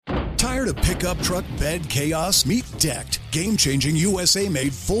Tired of pickup truck bed chaos? Meet Decked. Game-changing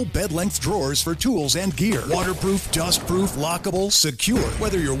USA-made full bed-length drawers for tools and gear. Waterproof, dust-proof, lockable, secure.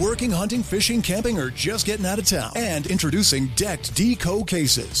 Whether you're working, hunting, fishing, camping, or just getting out of town. And introducing Decked Deco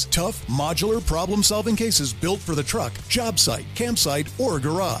cases. Tough, modular, problem-solving cases built for the truck, job site, campsite, or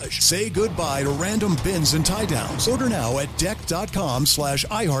garage. Say goodbye to random bins and tie-downs. Order now at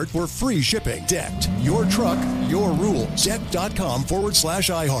decked.com/iHeart for free shipping. Decked. Your truck, your rules.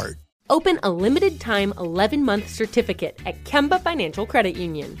 Decked.com/iHeart. Open a limited-time 11-month certificate at Kemba Financial Credit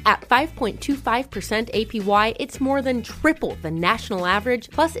Union. At 5.25% APY, it's more than triple the national average,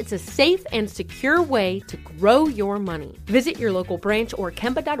 plus it's a safe and secure way to grow your money. Visit your local branch or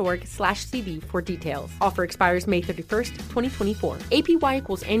kemba.org/CD for details. Offer expires May 31st, 2024. APY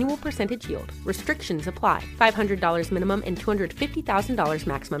equals annual percentage yield. Restrictions apply. $500 minimum and $250,000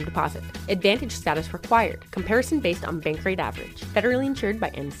 maximum deposit. Advantage status required. Comparison based on bank rate average. Federally insured by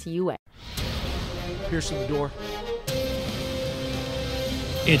NCUA. Piercing the door.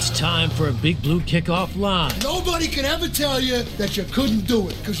 It's time for a Big Blue Kickoff Live. Nobody can ever tell you that you couldn't do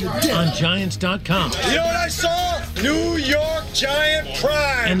it, because you did. On Giants.com. You know what I saw? New York Giant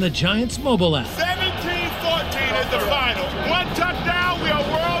pride. And the Giants mobile app. 17-14 is the final. One touchdown, we are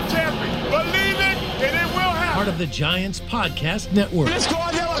world champions. Believe it, and it will happen. Part of the Giants Podcast Network. Let's go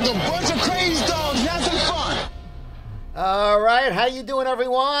out there like a bunch of crazy dogs. Have some fun. All right, how you doing,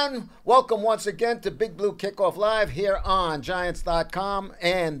 everyone? Welcome once again to Big Blue Kickoff Live here on Giants.com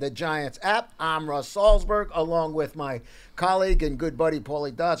and the Giants app. I'm Russ Salzberg, along with my colleague and good buddy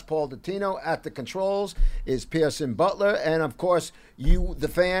Paulie Dots. Paul Dottino at the controls is Pearson Butler. And, of course, you, the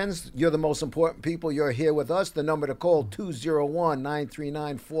fans, you're the most important people. You're here with us. The number to call,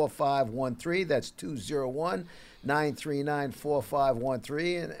 201-939-4513. That's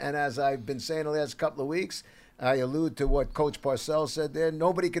 201-939-4513. And as I've been saying the last couple of weeks, I allude to what Coach Parcells said there.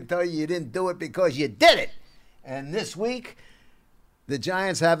 Nobody can tell you didn't do it because you did it. And this week, the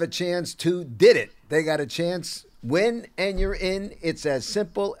Giants have a chance to did it. They got a chance, win, and you're in. It's as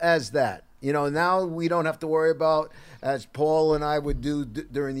simple as that. You know, now we don't have to worry about, as Paul and I would do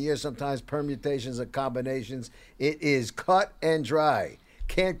during the year, sometimes permutations and combinations. It is cut and dry.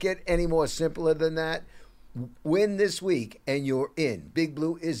 Can't get any more simpler than that. Win this week, and you're in. Big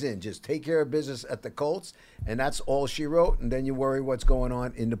Blue is in. Just take care of business at the Colts, and that's all she wrote, and then you worry what's going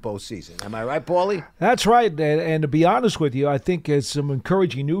on in the postseason. Am I right, Paulie? That's right, and to be honest with you, I think there's some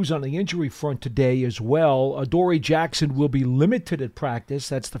encouraging news on the injury front today as well. Adoree Jackson will be limited at practice.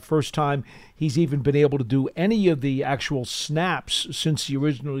 That's the first time he's even been able to do any of the actual snaps since he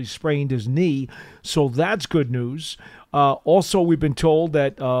originally sprained his knee, so that's good news. Also, we've been told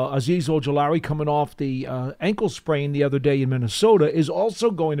that Azeez Ojulari, coming off the ankle sprain the other day in Minnesota, is also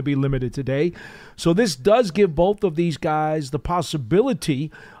going to be limited today. So this does give both of these guys the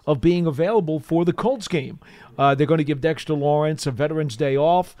possibility of being available for the Colts game. They're going to give Dexter Lawrence a Veterans Day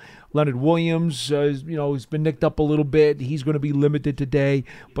off. Leonard Williams, he's been nicked up a little bit. He's going to be limited today,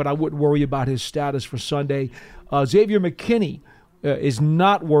 but I wouldn't worry about his status for Sunday. Xavier McKinney is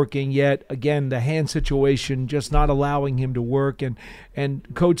not working yet. Again, the hand situation just not allowing him to work. And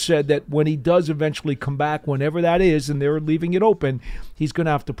Coach said that when he does eventually come back, whenever that is, and they're leaving it open, he's going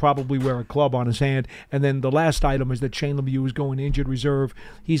to have to probably wear a club on his hand. And then the last item is that Shane Lemieux is going injured reserve.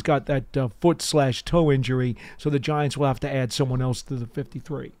 He's got that foot/toe injury, so the Giants will have to add someone else to the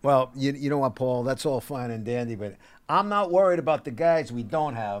 53. Well, you know what, Paul? That's all fine and dandy, but I'm not worried about the guys we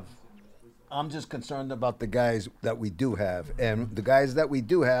don't have. I'm just concerned about the guys that we do have. And the guys that we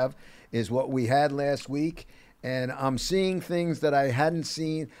do have is what we had last week. And I'm seeing things that I hadn't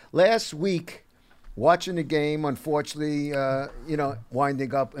seen. Last week, watching the game, unfortunately,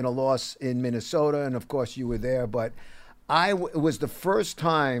 winding up in a loss in Minnesota. And, of course, you were there. But it was the first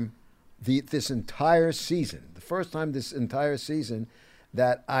time this entire season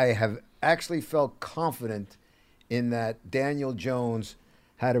that I have actually felt confident in that Daniel Jones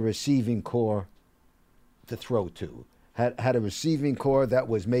had a receiving core to throw to, had a receiving core that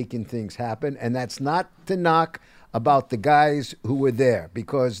was making things happen. And that's not to knock about the guys who were there,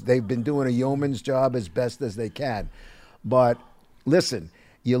 because they've been doing a yeoman's job as best as they can. But listen,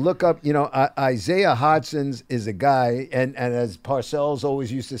 you look up, Isaiah Hodgins is a guy, and as Parcells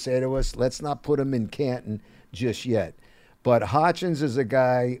always used to say to us, let's not put him in Canton just yet. But Hodgins is a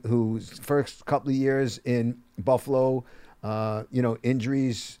guy whose first couple of years in Buffalo,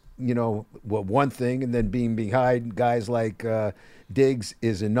 injuries, were one thing, and then being behind guys like Diggs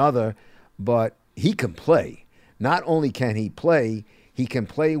is another. But he can play. Not only can he play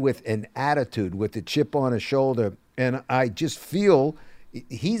with an attitude, with a chip on his shoulder. And I just feel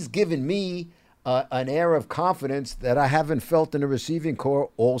he's given me an air of confidence that I haven't felt in the receiving corps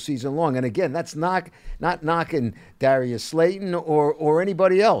all season long. And again, that's not knocking Darius Slayton or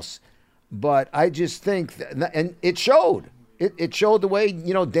anybody else, but I just think, and it showed. It showed the way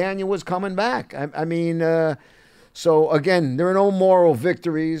Daniel was coming back. I mean, so again, there are no moral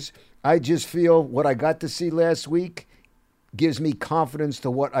victories. I just feel what I got to see last week gives me confidence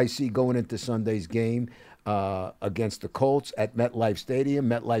to what I see going into Sunday's game against the Colts at MetLife Stadium.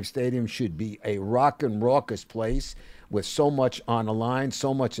 MetLife Stadium should be a rock and raucous place with so much on the line,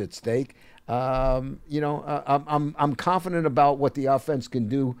 so much at stake. I'm confident about what the offense can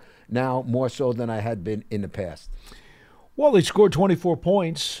do now, more so than I had been in the past. Well, they scored 24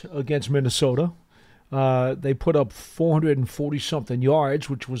 points against Minnesota. They put up 440-something yards,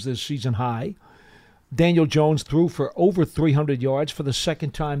 which was their season high. Daniel Jones threw for over 300 yards for the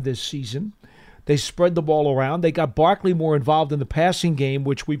second time this season. They spread the ball around. They got Barkley more involved in the passing game,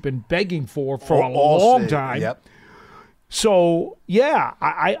 which we've been begging for a long time. Yep. So, yeah,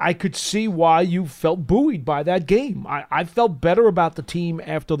 I could see why you felt buoyed by that game. I felt better about the team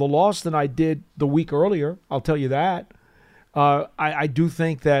after the loss than I did the week earlier. I'll tell you that. I do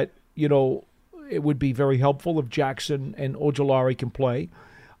think that, it would be very helpful if Jackson and Ojulari can play.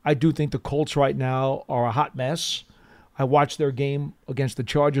 I do think the Colts right now are a hot mess. I watched their game against the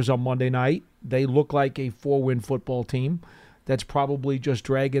Chargers on Monday night. They look like a 4-win football team that's probably just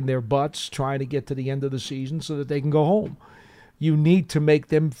dragging their butts, trying to get to the end of the season so that they can go home. You need to make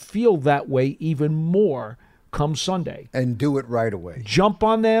them feel that way even more come Sunday. And do it right away. Jump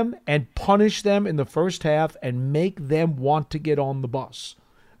on them and punish them in the first half and make them want to get on the bus.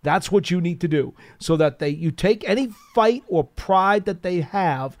 That's what you need to do so that you take any fight or pride that they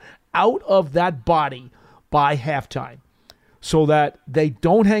have out of that body by halftime so that they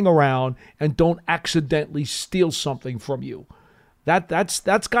don't hang around and don't accidentally steal something from you.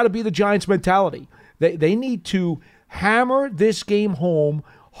 That's got to be the Giants' mentality. They need to hammer this game home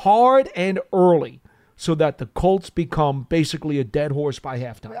hard and early so that the Colts become basically a dead horse by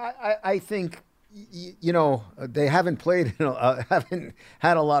halftime. I think, they haven't played, haven't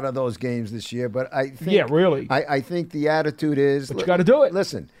had a lot of those games this year, but I think, yeah, really. I think the attitude is, but you got to do it.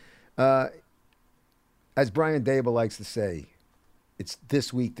 Listen, as Brian Dable likes to say, it's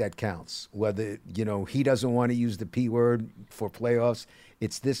this week that counts. Whether, he doesn't want to use the P word for playoffs,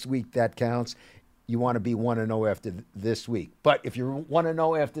 it's this week that counts. You want to be 1-0 after this week. But if you're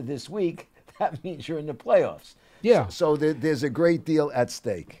 1-0 after this week, that means you're in the playoffs. Yeah. So there's a great deal at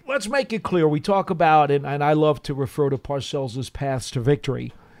stake. Let's make it clear. We talk about, and I love to refer to Parcells' paths to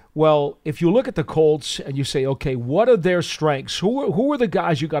victory. Well, if you look at the Colts and you say, okay, what are their strengths? Who are the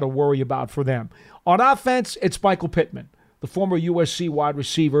guys you got to worry about for them? On offense, it's Michael Pittman, the former USC wide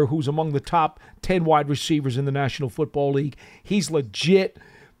receiver who's among the top 10 wide receivers in the National Football League. He's legit.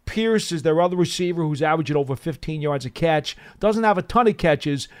 Pierce is their other receiver who's averaging over 15 yards a catch. Doesn't have a ton of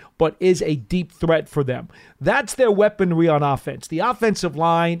catches, but is a deep threat for them. That's their weaponry on offense. The offensive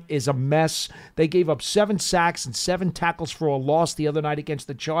line is a mess. They gave up 7 sacks and 7 tackles for a loss the other night against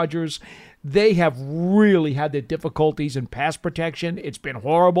the Chargers. They have really had their difficulties in pass protection. It's been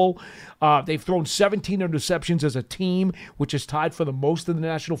horrible. They've thrown 17 interceptions as a team, which is tied for the most in the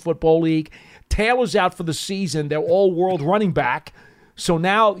National Football League. Taylor's out for the season. They're all-world running back. So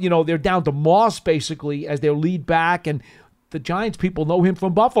now, they're down to Moss, basically, as their lead back, and the Giants people know him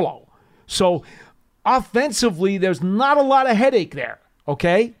from Buffalo. So offensively, there's not a lot of headache there,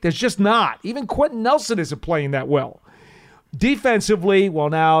 okay? There's just not. Even Quentin Nelson isn't playing that well. Defensively, well,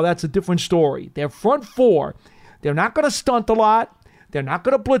 now that's a different story. Their front four, they're not going to stunt a lot. They're not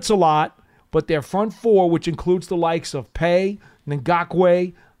going to blitz a lot, but their front four, which includes the likes of Paye,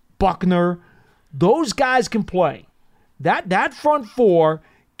 Ngakoue, Buckner, those guys can play. That front four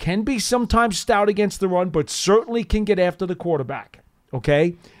can be sometimes stout against the run, but certainly can get after the quarterback,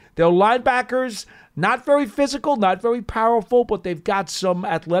 okay? Their linebackers, not very physical, not very powerful, but they've got some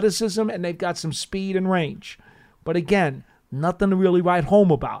athleticism and they've got some speed and range. But again, nothing to really write home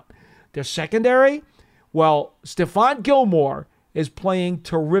about. Their secondary, well, Stephon Gilmore is playing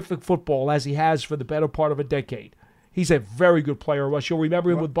terrific football as he has for the better part of a decade. He's a very good player, Russ. You'll remember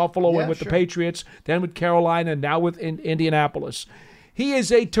him with Buffalo and with the Patriots, then with Carolina, and now with Indianapolis. He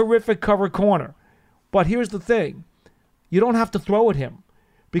is a terrific cover corner. But here's the thing. You don't have to throw at him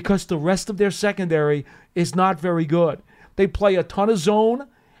because the rest of their secondary is not very good. They play a ton of zone,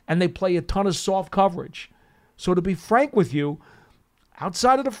 and they play a ton of soft coverage. So to be frank with you,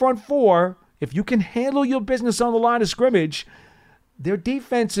 outside of the front four, if you can handle your business on the line of scrimmage, their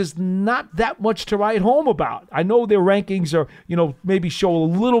defense is not that much to write home about. I know their rankings are, maybe show a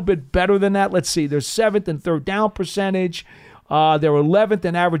little bit better than that. Let's see, they're 7th in third down percentage. They're 11th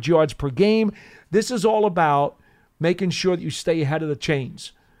in average yards per game. This is all about making sure that you stay ahead of the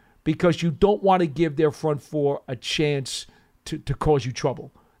chains because you don't want to give their front four a chance to cause you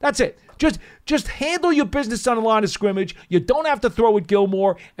trouble. That's it. Just handle your business on the line of scrimmage. You don't have to throw at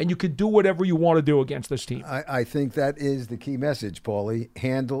Gilmore, and you can do whatever you want to do against this team. I think that is the key message, Paulie.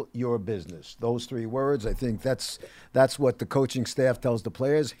 Handle your business. Those 3 words, I think that's what the coaching staff tells the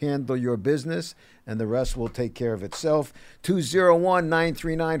players. Handle your business, and the rest will take care of itself.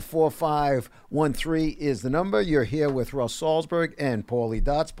 201-939-4513 is the number. You're here with Russ Salzberg and Paulie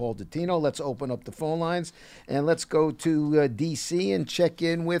Dots, Paul Dottino. Let's open up the phone lines, and let's go to D.C. and check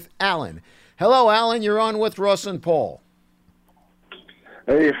in with Alan. Hello, Alan. You're on with Russ and Paul.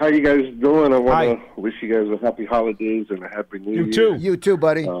 Hey, how you guys doing? I want to wish you guys a happy holidays and a happy New Year. You too. You too,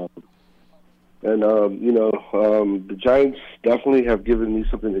 buddy. The Giants definitely have given me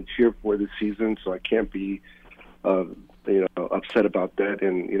something to cheer for this season, so I can't be, upset about that.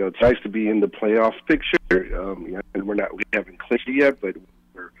 And it's nice to be in the playoff picture. And we haven't clinched it yet, but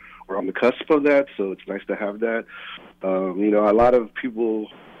we're on the cusp of that, so it's nice to have that. A lot of people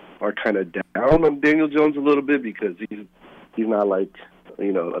are kind of down on Daniel Jones a little bit because he's not like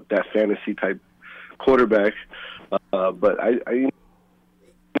that fantasy type quarterback. But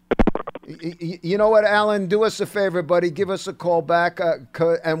You know what, Alan? Do us a favor, buddy. Give us a call back,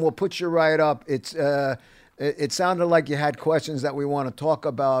 and we'll put you right up. It sounded like you had questions that we want to talk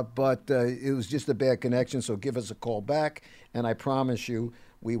about, but it was just a bad connection, so give us a call back, and I promise you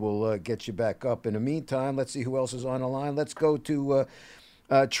we will get you back up. In the meantime, let's see who else is on the line. Let's go to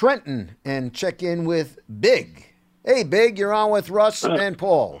Trenton and check in with Big. Hey, Big, you're on with Russ and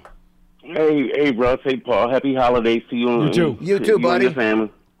Paul. Hey, Russ. Hey, Paul. Happy holidays to you. You too, buddy. And your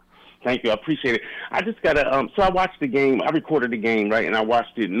family. Thank you. I appreciate it. I just got to, so I watched the game. I recorded the game, right? And I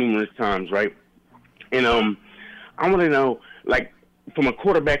watched it numerous times, right? And I want to know, like, from a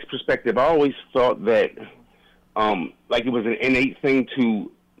quarterback's perspective, I always thought that, like, it was an innate thing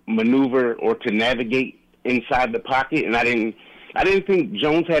to maneuver or to navigate inside the pocket. And I didn't think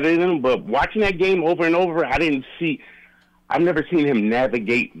Jones had it in him, but watching that game over and over, I've never seen him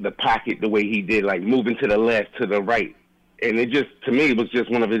navigate the pocket the way he did, like moving to the left, to the right. And it just, to me, it was just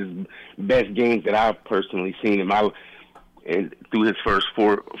one of his best games that I've personally seen him out and through his first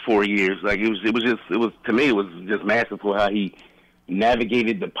four years. Like to me, it was just masterful how he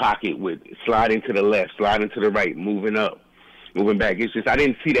navigated the pocket with sliding to the left, sliding to the right, moving up, moving back. It's just, I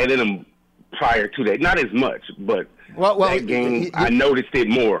didn't see that in him prior to that. Not as much, but that game, I noticed it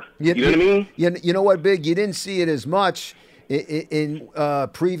more. You know what I mean? You know what, Big? You didn't see it as much in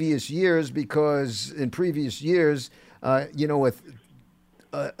previous years because in previous years, with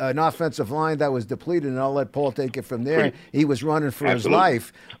an offensive line that was depleted, and I'll let Paul take it from there. He was running for his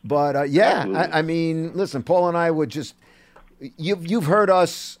life. But, I mean, listen, Paul and I would just – you've heard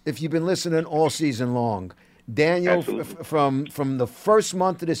us, if you've been listening all season long. Daniel, from the first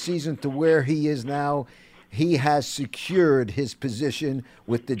month of the season to where he is now, he has secured his position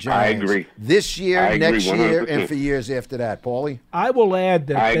with the Giants. I agree. This year, next 100%. year, and for years after that. Paulie? I will add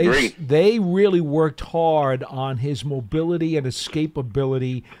that they really worked hard on his mobility and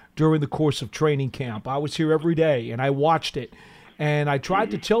escapability during the course of training camp. I was here every day, and I watched it. And I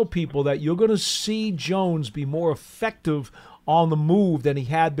tried to tell people that you're going to see Jones be more effective on the move than he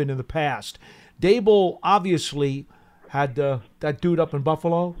had been in the past. Dable obviously had that dude up in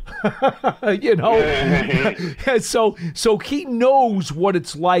Buffalo, so he knows what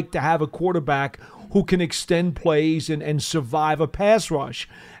it's like to have a quarterback who can extend plays and survive a pass rush.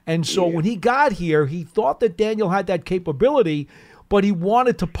 And so when he got here, he thought that Daniel had that capability, but he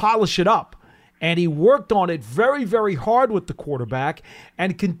wanted to polish it up. And he worked on it very, very hard with the quarterback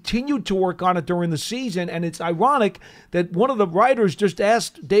and continued to work on it during the season. And it's ironic that one of the writers just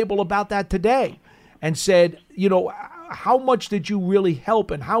asked Dable about that today and said, how much did you really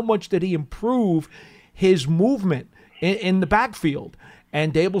help and how much did he improve his movement in the backfield?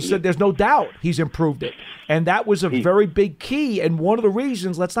 And Dable said there's no doubt he's improved it. And that was a very big key. And one of the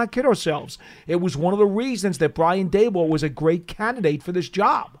reasons, let's not kid ourselves, it was one of the reasons that Brian Dable was a great candidate for this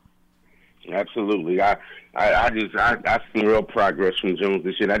job. Absolutely. I've seen real progress from Jones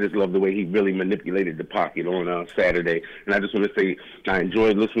this year. I just love the way he really manipulated the pocket on Saturday. And I just want to say I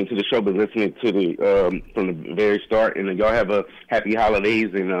enjoyed listening to the show, but listening to from the very start. And y'all have a happy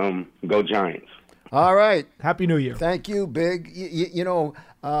holidays and go Giants. All right. Happy New Year. Thank you, Big.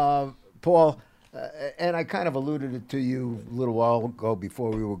 Paul, and I kind of alluded it to you a little while ago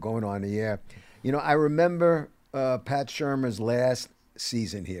before we were going on the air. I remember Pat Shurmur's last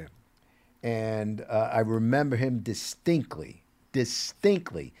season here. And I remember him distinctly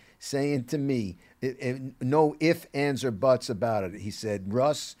distinctly saying to me, no ifs, ands, or buts about it. He said,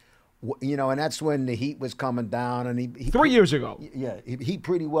 Russ, and that's when the heat was coming down. And he 3 years ago. Yeah, he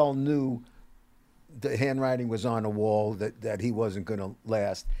pretty well knew the handwriting was on the wall, that he wasn't going to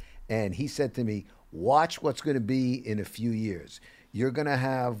last. And he said to me, watch what's going to be in a few years. You're going to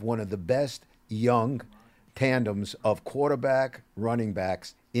have one of the best young tandems of quarterback, running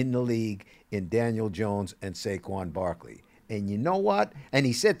backs in the league in Daniel Jones and Saquon Barkley. And you know what? And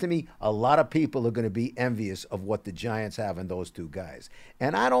he said to me, a lot of people are going to be envious of what the Giants have in those two guys.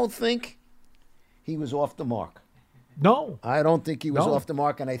 And I don't think he was off the mark. No. I don't think he was off the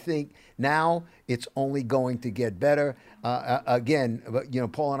mark, and I think now it's only going to get better. Again,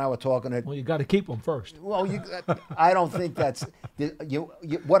 Paul and I were talking. Well, you got to keep him first. Well, I don't think that's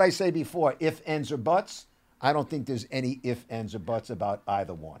what I say before. If, ends, or buts. I don't think there's any if, ends, or buts about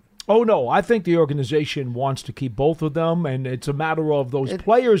either one. Oh, no. I think the organization wants to keep both of them, and it's a matter of those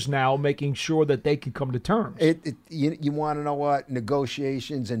players now making sure that they can come to terms. You want to know what?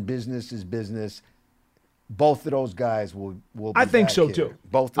 Negotiations and business is business. Both of those guys will be I think back so, here. too.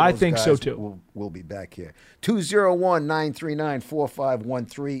 Both of I those think guys so, too. Will be back here.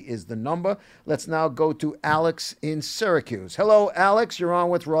 201-939-4513 is the number. Let's now go to Alex in Syracuse. Hello, Alex. You're on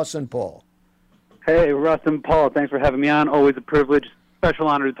with Russ and Paul. Hey, Russ and Paul. Thanks for having me on. Always a privilege. Special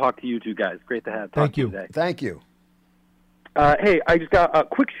honor to talk to you two guys. Great to have Thank you today. Thank you. Hey, I just got a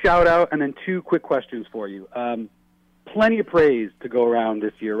quick shout-out and then two quick questions for you. Plenty of praise to go around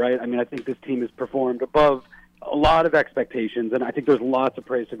this year, right? I mean, I think this team has performed above a lot of expectations, and I think there's lots of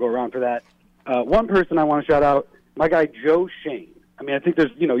praise to go around for that. One person I want to shout out, my guy Joe Schoen. I mean, I think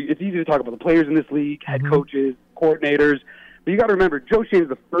there's, it's easy to talk about the players in this league, head coaches, coordinators, but you got to remember, Joe Schoen is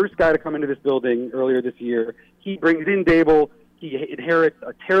the first guy to come into this building earlier this year. He brings in Dable. He inherits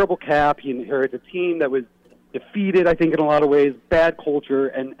a terrible cap. He inherits a team that was defeated, I think, in a lot of ways, bad culture,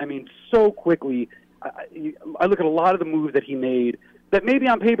 and, I mean, so quickly. I look at a lot of the moves that he made that maybe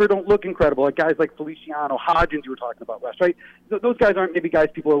on paper don't look incredible, like guys like Feliciano, Hodgins you were talking about, Wes, right? Those guys aren't maybe guys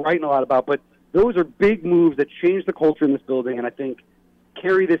people are writing a lot about, but those are big moves that change the culture in this building and I think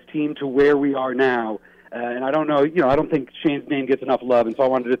carry this team to where we are now. And I don't know, I don't think Shane's name gets enough love, and so I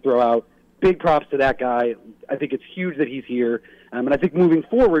wanted to throw out big props to that guy. I think it's huge that he's here. And I think moving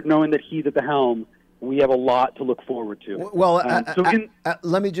forward, knowing that he's at the helm, we have a lot to look forward to. Well,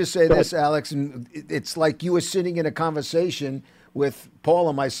 let me just say this, Alex, and it's like you were sitting in a conversation with Paul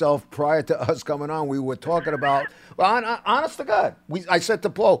and myself prior to us coming on. We were talking about, honest to God, I said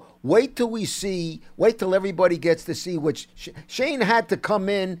to Paul, wait till everybody gets to see which Shane had to come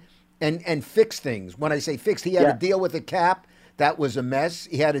in and fix things. When I say fix, he had to deal with a cap that was a mess.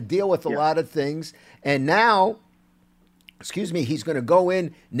 He had to deal with a lot of things, and now. He's going to go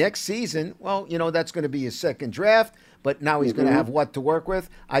in next season. Well, that's going to be his second draft, but now he's going to have what to work with.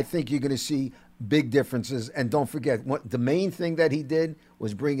 I think you're going to see big differences. And don't forget, the main thing that he did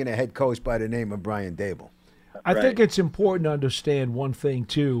was bring in a head coach by the name of Brian Dable. I think it's important to understand one thing,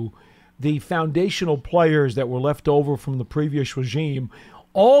 too. The foundational players that were left over from the previous regime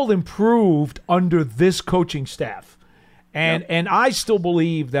all improved under this coaching staff. And I still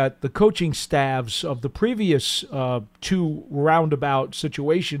believe that the coaching staffs of the previous two roundabout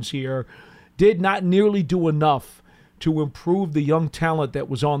situations here did not nearly do enough to improve the young talent that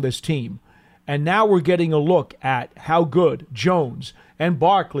was on this team. And now we're getting a look at how good Jones and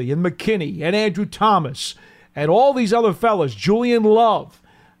Barkley and McKinney and Andrew Thomas and all these other fellas, Julian Love,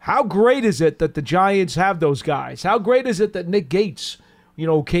 how great is it that the Giants have those guys? How great is it that Nick Gates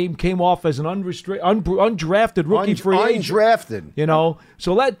came off as an undrafted rookie free agent. Undrafted.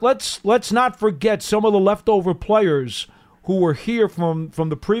 So let's not forget some of the leftover players who were here from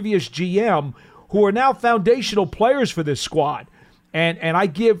the previous GM who are now foundational players for this squad. And I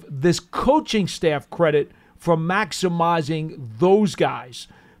give this coaching staff credit for maximizing those guys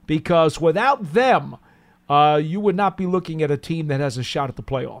because without them, you would not be looking at a team that has a shot at the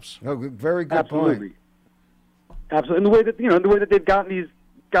playoffs. Oh, very good point. Absolutely. And the way that they've gotten these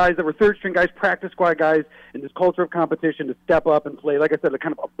guys that were third-string guys, practice squad guys, in this culture of competition to step up and play, like I said,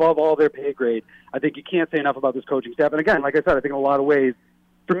 kind of above all their pay grade. I think you can't say enough about this coaching staff. And again, like I said, I think in a lot of ways,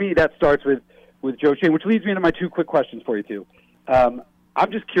 for me, that starts with Joe Schoen, which leads me into my two quick questions for you, too. I'm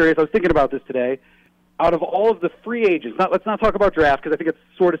just curious. I was thinking about this today. Out of all of the free agents, let's not talk about draft because I think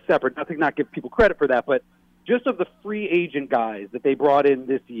it's sort of separate. Not give people credit for that, but just of the free agent guys that they brought in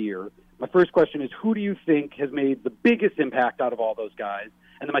this year, my first question is, who do you think has made the biggest impact out of all those guys?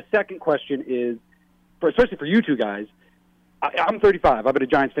 And then my second question is, especially for you two guys, I'm 35. I've been a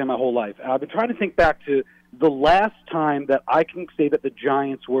Giants fan my whole life. I've been trying to think back to the last time that I can say that the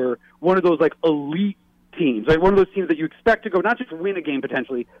Giants were one of those like elite teams, right? One of those teams that you expect to go not just win a game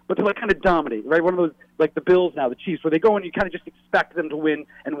potentially, but to like kind of dominate, right? One of those like the Bills now, the Chiefs, where they go and you kind of just expect them to win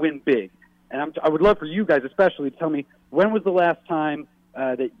and win big. And I would love for you guys especially to tell me, when was the last time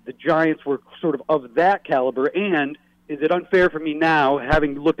that the Giants were sort of that caliber, and is it unfair for me now,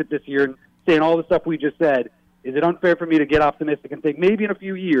 having looked at this year and saying all the stuff we just said, is it unfair for me to get optimistic and think maybe in a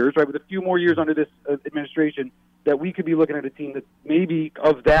few years, right, with a few more years under this administration, that we could be looking at a team that's maybe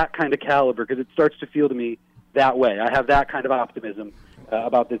of that kind of caliber, because it starts to feel to me that way. I have that kind of optimism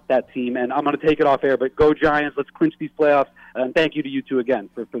about that team, and I'm going to take it off air, but go Giants. Let's clinch these playoffs, and thank you to you two again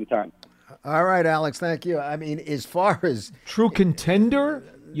for the time. All right, Alex, thank you. I mean, as far as true contender,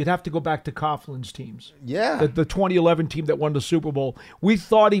 you'd have to go back to Coughlin's teams. Yeah. The 2011 team that won the Super Bowl. We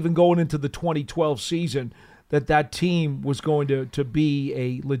thought even going into the 2012 season that team was going to be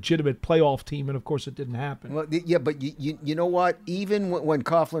a legitimate playoff team, and of course it didn't happen. Well, yeah, but you know what? Even when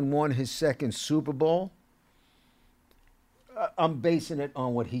Coughlin won his second Super Bowl, I'm basing it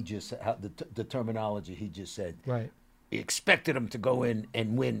on what he just said, the terminology he just said. Right. He expected him to go in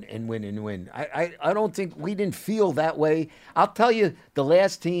and win and win and win. I don't think we didn't feel that way. I'll tell you, the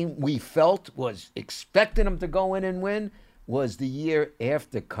last team we felt was expecting him to go in and win was the year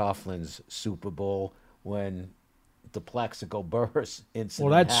after Coughlin's Super Bowl, when the Plaxico Burress incident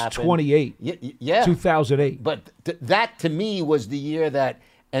Well, that's happened. 28. Yeah. 2008. But that, to me, was the year that,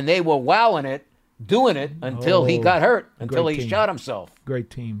 and they were wowing it, doing it, until he got hurt, until he shot himself. Great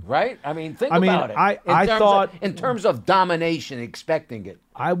team. Right? I mean, think about it. I thought in terms of domination, expecting it.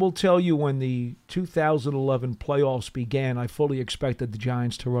 I will tell you, when the 2011 playoffs began, I fully expected the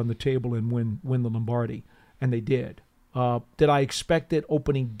Giants to run the table and win the Lombardi, and they did. Did I expect it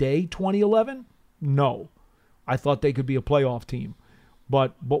opening day 2011? No. I thought they could be a playoff team.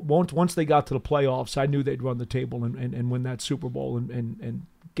 But once they got to the playoffs, I knew they'd run the table and win that Super Bowl and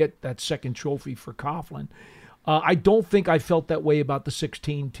get that second trophy for Coughlin. I don't think I felt that way about the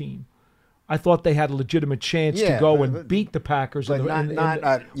 16 team. I thought they had a legitimate chance to go and beat the Packers. But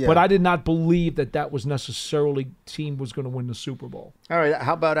but I did not believe that was necessarily team was going to win the Super Bowl. All right,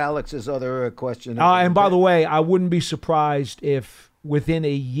 how about Alex's other question? And by the way, I wouldn't be surprised if within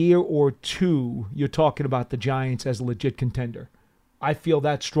a year or two you're talking about the Giants as a legit contender. I feel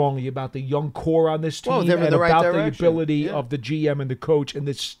that strongly about the young core on this team and about the ability of the GM and the coach and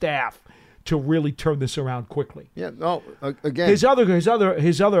the staff to really turn this around quickly. Yeah. No. Again, his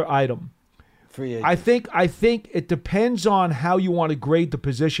other item. Free agent. I think it depends on how you want to grade the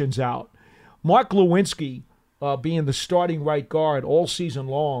positions out. Mark Lewinsky, being the starting right guard all season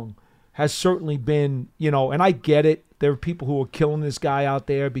long, has certainly been, and I get it. There are people who are killing this guy out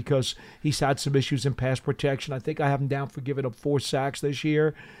there because he's had some issues in pass protection. I think I have him down for giving up 4 sacks this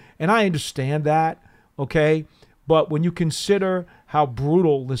year, and I understand that, okay? But when you consider how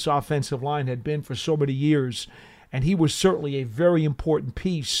brutal this offensive line had been for so many years, and he was certainly a very important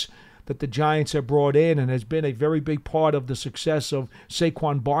piece that the Giants have brought in and has been a very big part of the success of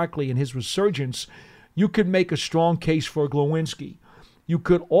Saquon Barkley and his resurgence, you could make a strong case for Glowinski. You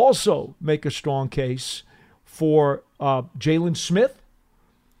could also make a strong case for Jalen Smith,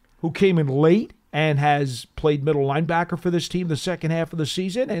 who came in late and has played middle linebacker for this team the second half of the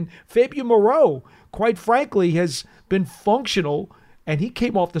season. And Fabian Moreau, quite frankly, has been functional, and he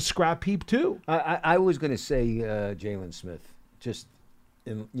came off the scrap heap too. I was going to say Jalen Smith, just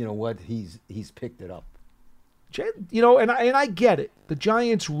what he's picked it up. And I get it. The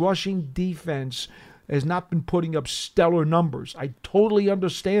Giants' rushing defense has not been putting up stellar numbers. I totally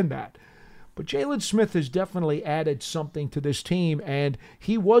understand that. But Jalen Smith has definitely added something to this team, and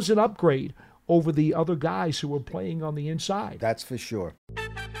he was an upgrade over the other guys who were playing on the inside. That's for sure.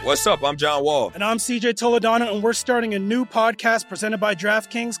 What's up? I'm John Wall. And I'm CJ Toledano, and we're starting a new podcast presented by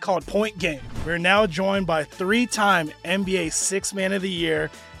DraftKings called Point Game. We're now joined by 3-time NBA Sixth Man of the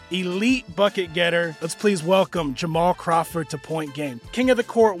Year, elite bucket getter. Let's please welcome Jamal Crawford to Point Game. King of the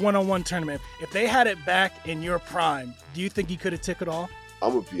Court one-on-one tournament. If they had it back in your prime, do you think you could have took it all?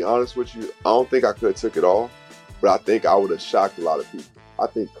 I'm going to be honest with you. I don't think I could have took it all, but I think I would have shocked a lot of people. I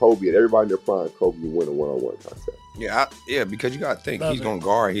think Kobe and everybody in their prime, Kobe would win a one-on-one contest. Yeah, because you got to think, he's going to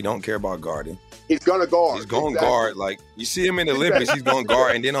guard. He don't care about guarding. He's going to guard. He's going to guard. Like, you see him in the Olympics, he's going to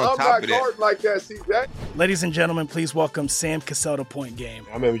guard. And then on top of that. I'm not guarding like that, CJ. Ladies and gentlemen, please welcome Sam Cassell to Point Game.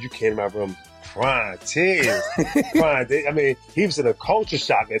 I remember you came out from prime 10. He was in a culture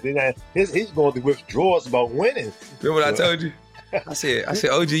shock. And then he's going through withdrawals about winning. Remember what I told you? I said,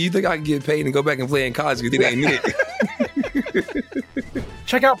 OG, you think I can get paid and go back and play in college because it ain't it?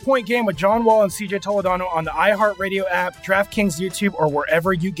 Check out Point Game with John Wall and CJ Toledano on the iHeartRadio app, DraftKings YouTube, or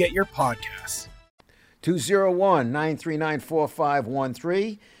wherever you get your podcasts.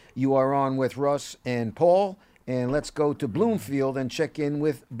 201-939-4513. You are on with Russ and Paul, and let's go to Bloomfield and check in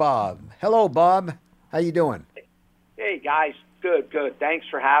with Bob. Hello, Bob. How you doing? Hey, guys. Good. Thanks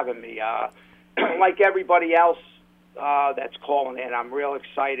for having me. Like everybody else that's calling in, I'm real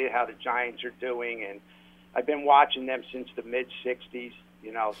excited how the Giants are doing, and I've been watching them since the mid-'60s,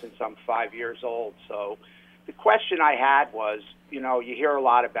 since I'm 5 years old. So the question I had was, you hear a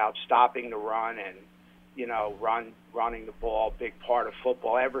lot about stopping the run and, running the ball, big part of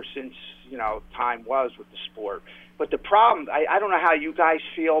football ever since, time was with the sport. But the problem, I don't know how you guys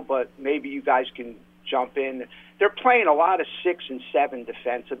feel, but maybe you guys can jump in. They're playing a lot of 6 and 7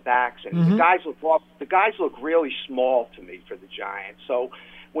 defensive backs, and the guys look really small to me for the Giants. So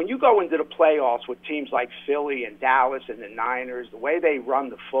when you go into the playoffs with teams like Philly and Dallas and the Niners, the way they run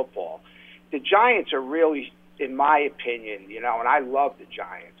the football, the Giants are really, in my opinion, and I love the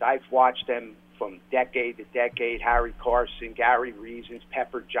Giants. I've watched them from decade to decade. Harry Carson, Gary Reasons,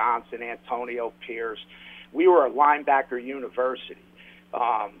 Pepper Johnson, Antonio Pierce. We were a linebacker university.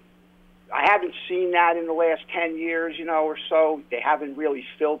 I haven't seen that in the last 10 years, or so. They haven't really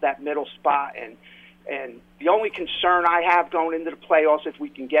filled that middle spot. And the only concern I have going into the playoffs, if we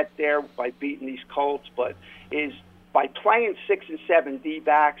can get there by beating these Colts, is by playing 6 and 7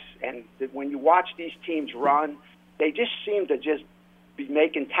 D-backs, and when you watch these teams run, they just seem to just be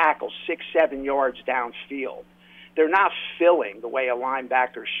making tackles 6-7 yards downfield. They're not filling the way a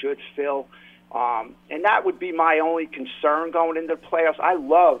linebacker should fill. And that would be my only concern going into the playoffs. I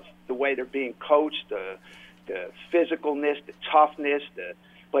love the way they're being coached, the physicalness, the toughness,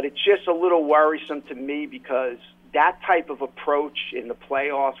 but it's just a little worrisome to me because that type of approach in the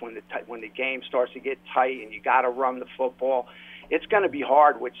playoffs, when the game starts to get tight and you got to run the football, it's going to be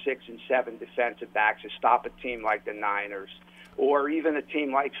hard with 6 and 7 defensive backs to stop a team like the Niners or even a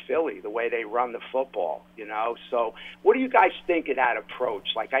team like Philly, the way they run the football, So what do you guys think of that approach?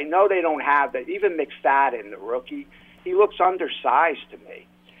 Like, I know they don't have that. Even McFadden, the rookie, he looks undersized to me.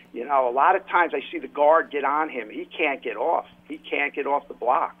 A lot of times I see the guard get on him. He can't get off. He can't get off the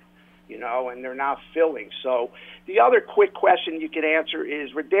block, and they're not filling. So the other quick question you can answer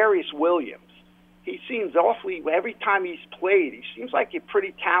is Rodarius Williams. He seems every time he's played, he seems like a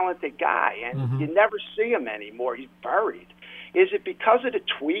pretty talented guy, and you never see him anymore. He's buried. Is it because of the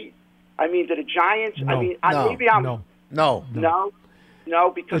tweet? I mean, do the Giants? No,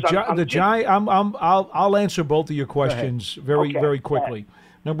 because I'll answer both of your questions very quickly.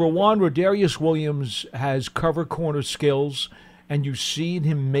 Number one, Rodarius Williams has cover corner skills, and you've seen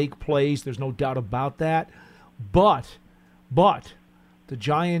him make plays. There's no doubt about that. But the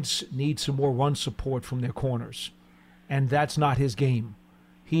Giants need some more run support from their corners, and that's not his game.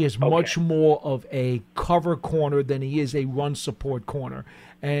 He is much more of a cover corner than he is a run support corner.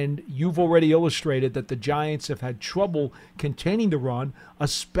 And you've already illustrated that the Giants have had trouble containing the run,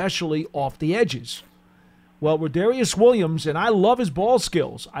 especially off the edges. Well, Rodarius Williams, and I love his ball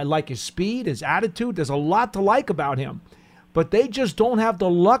skills. I like his speed, his attitude. There's a lot to like about him. But they just don't have the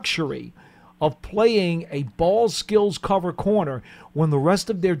luxury of playing a ball skills cover corner when the rest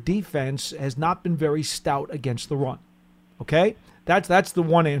of their defense has not been very stout against the run. Okay? That's the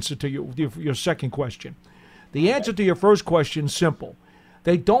one answer to your second question. The answer to your first question is simple.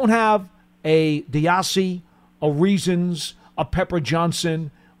 They don't have a Diassi, a Reasons, a Pepper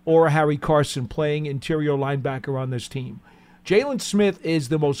Johnson, or a Harry Carson playing interior linebacker on this team. Jalen Smith is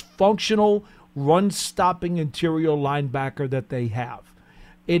the most functional, run-stopping interior linebacker that they have.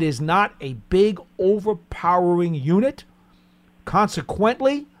 It is not a big, overpowering unit.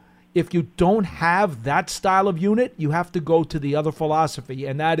 Consequently, if you don't have that style of unit, you have to go to the other philosophy,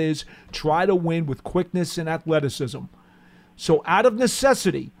 and that is try to win with quickness and athleticism. So out of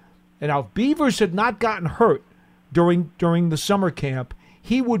necessity, and now if Beavers had not gotten hurt during the summer camp,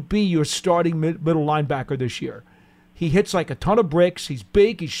 he would be your starting middle linebacker this year. He hits like a ton of bricks. He's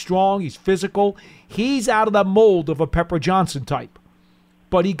big, he's strong, he's physical. He's out of the mold of a Pepper Johnson type.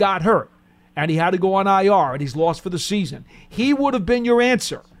 But he got hurt, and he had to go on IR, and he's lost for the season. He would have been your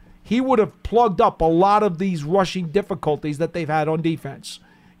answer. He would have plugged up a lot of these rushing difficulties that they've had on defense.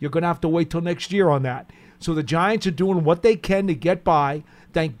 You're going to have to wait till next year on that. So the Giants are doing what they can to get by.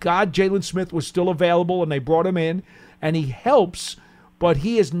 Thank God Jalen Smith was still available, and they brought him in, and he helps, but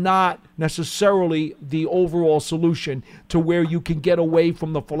he is not necessarily the overall solution to where you can get away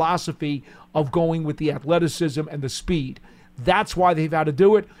from the philosophy of going with the athleticism and the speed. That's why they've had to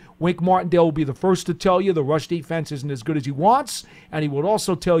do it. Wink Martindale will be the first to tell you the rush defense isn't as good as he wants, and he will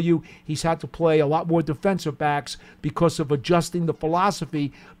also tell you he's had to play a lot more defensive backs because of adjusting the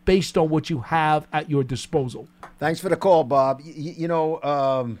philosophy based on what you have at your disposal. Thanks for the call, Bob.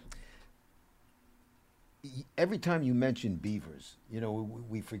 every time you mention Beavers,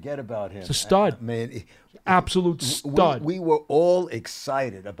 we forget about him. It's a stud. Man, absolute stud. We were all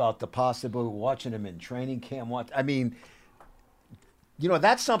excited about the possibility of watching him in training camp. I mean,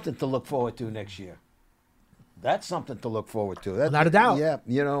 that's something to look forward to next year. That's something to look forward to. Without a doubt. Yeah,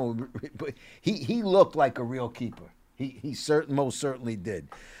 but he looked like a real keeper. He most certainly did.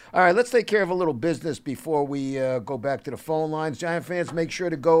 All right, let's take care of a little business before we go back to the phone lines. Giant fans, make sure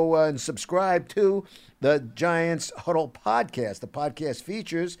to go and subscribe to the Giants Huddle podcast. The podcast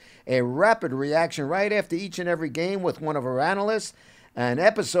features a rapid reaction right after each and every game with one of our analysts, an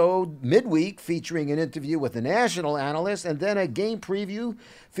episode midweek featuring an interview with a national analyst, and then a game preview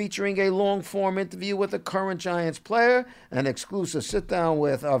featuring a long-form interview with a current Giants player, an exclusive sit-down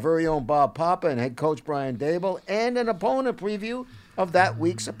with our very own Bob Papa and head coach Brian Daboll, and an opponent preview of that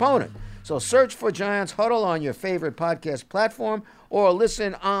week's opponent. So search for Giants Huddle on your favorite podcast platform or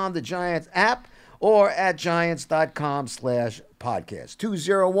listen on the Giants app or at giants.com/podcast.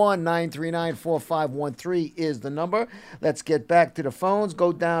 201-939-4513 is the number. Let's get back to the phones,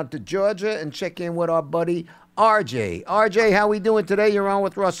 go down to Georgia, and check in with our buddy RJ. RJ, how we doing today? You're on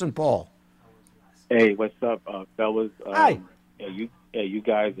with Russ and Paul. Hey, what's up, fellas? Hi. You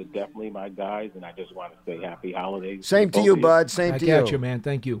guys are definitely my guys, and I just want to say happy holidays. Same to you, bud. Same to you. I got you, man.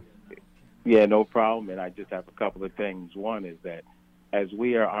 Thank you. Yeah, no problem. And I just have a couple of things. One is that as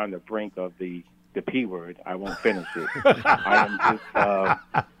we are on the brink of the P word, I won't finish it. I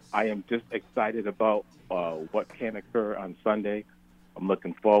am just excited about what can occur on Sunday. I'm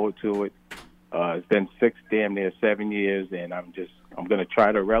looking forward to it. It's been 7 years, and I'm going to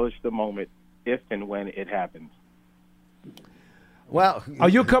try to relish the moment if and when it happens. Well, are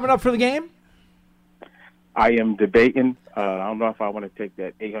you coming up for the game? I am debating. I don't know if I want to take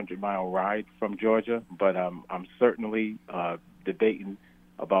that 800-mile ride from Georgia, but I'm certainly debating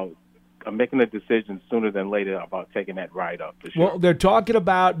about making a decision sooner than later about taking that ride up. For sure. Well, they're talking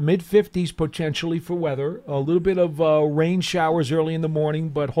about mid-50s potentially for weather, a little bit of rain showers early in the morning,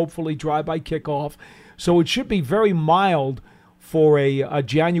 but hopefully dry by kickoff. So it should be very mild for a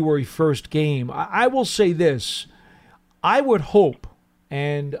January 1st game. I will say this. I would hope,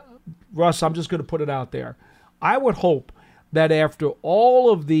 and Russ, I'm just going to put it out there, I would hope that after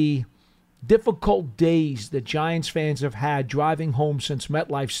all of the difficult days that Giants fans have had driving home since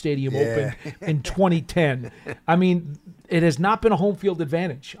MetLife Stadium opened in 2010, I mean, it has not been a home field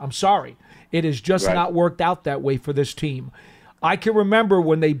advantage. I'm sorry. It has just not worked out that way for this team. I can remember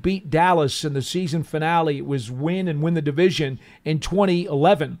when they beat Dallas in the season finale. It was win the division in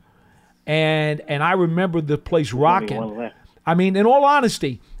 2011. And I remember the place rocking. I mean, in all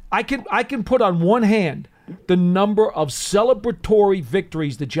honesty, I can put on one hand the number of celebratory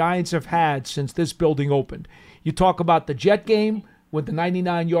victories the Giants have had since this building opened. You talk about the Jet game with the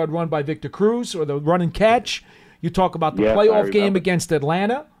 99-yard run by Victor Cruz or the run and catch. You talk about the playoff game against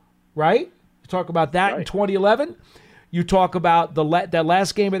Atlanta, right? You talk about that in 2011. You talk about that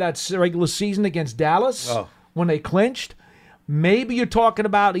last game of that regular season against Dallas when they clinched. Maybe you're talking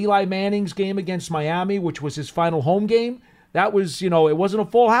about Eli Manning's game against Miami, which was his final home game. That was, it wasn't a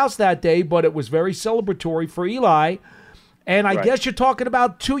full house that day, but it was very celebratory for Eli. And I guess you're talking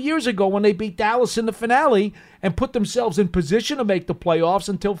about 2 years ago when they beat Dallas in the finale and put themselves in position to make the playoffs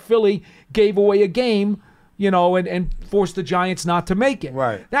until Philly gave away a game, and forced the Giants not to make it.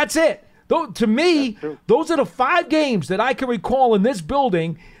 Right. That's it. To me, those are the 5 games that I can recall in this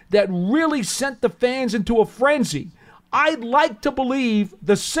building that really sent the fans into a frenzy. I'd like to believe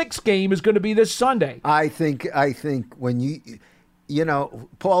the 6th game is going to be this Sunday. I think when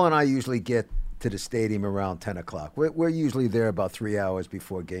Paul and I usually get to the stadium around 10 o'clock. We're usually there about 3 hours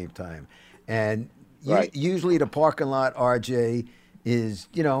before game time. And usually the parking lot, RJ, is,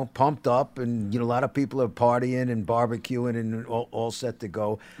 pumped up, and, a lot of people are partying and barbecuing and all set to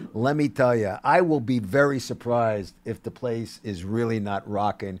go. Let me tell you, I will be very surprised if the place is really not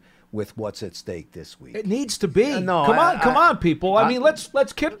rocking with what's at stake this week. It needs to be. No, come on, people. I mean, let's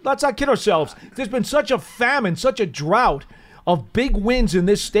not kid ourselves. There's been such a famine, such a drought of big wins in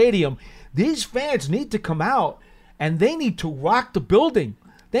this stadium. These fans need to come out, and they need to rock the building.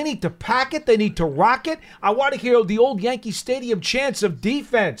 They need to pack it. They need to rock it. I want to hear the old Yankee Stadium chants of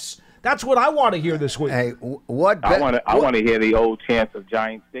defense. That's what I want to hear this week. Hey, I want to hear the old chants of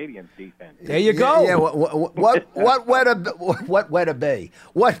Giant Stadium defense. There you go. Yeah. What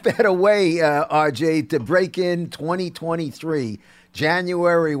better way, RJ, to break in 2023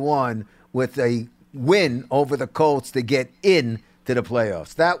 January 1 with a win over the Colts to get in to the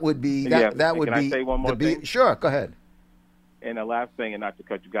playoffs? That would be that would can be. I say one more thing? Sure, go ahead. And the last thing, and not to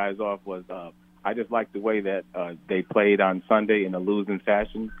cut you guys off, was I just like the way that they played on Sunday in a losing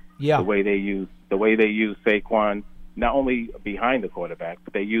fashion. Yeah. The way they used the way they use Saquon, not only behind the quarterback,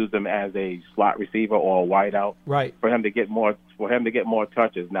 but they use him as a slot receiver or a wideout, right, for him to get more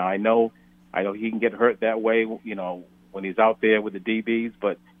touches. Now I know he can get hurt that way, when he's out there with the DBs,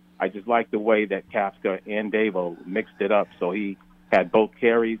 but I just like the way that Kafka and Davo mixed it up, so he had both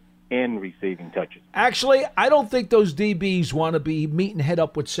carries and receiving touches. Actually, I don't think those DBs want to be meeting head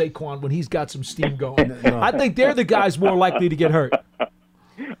up with Saquon when he's got some steam going. No. I think they're the guys more likely to get hurt.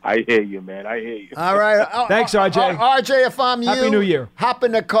 I hear you, man. I hear you. All right. Thanks, RJ. RJ, if I'm you, Happy New Year. Hop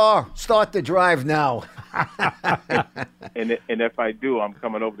in the car. Start the drive now. And if I do, I'm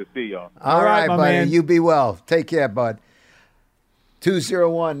coming over to see y'all. All right, buddy. Man. You be well. Take care, bud.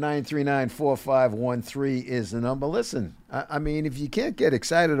 201-939-4513 is the number. Listen, I mean, if you can't get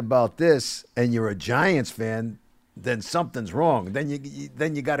excited about this and you're a Giants fan, then something's wrong. Then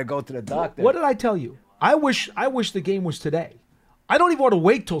you got to go to the doctor. What did I tell you? I wish the game was today. I don't even want to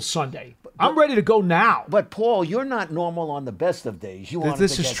wait till Sunday. I'm ready to go now. But, Paul, you're not normal on the best of days.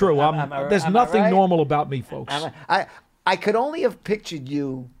 This is true. There's nothing normal about me, folks. I could only have pictured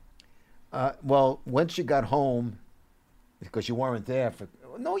you, once you got home, because you weren't there for.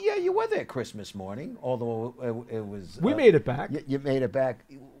 No, yeah, you were there Christmas morning. Although it was. We made it back. You made it back,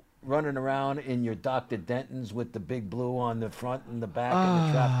 running around in your Dr. Denton's with the big blue on the front and the back and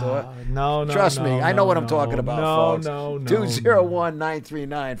the trap door. No. Trust me, I know what I'm talking about, folks. No.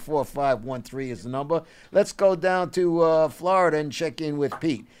 201-939-4513 is the number. Let's go down to Florida and check in with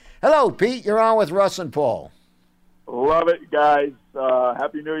Pete. Hello, Pete. You're on with Russ and Paul. Love it, guys.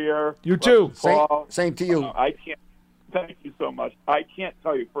 Happy New Year. You too. Same to you. I can't. Thank you so much. I can't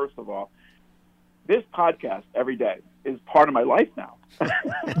tell you, first of all, this podcast every day is part of my life now.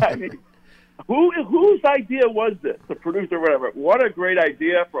 I mean, whose idea was this, the producer or whatever? What a great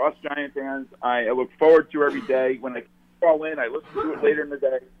idea for us Giant fans. I look forward to every day. When I call in, I listen to it later in the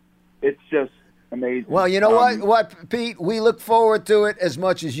day. It's just amazing. Well, you know what, Pete? We look forward to it as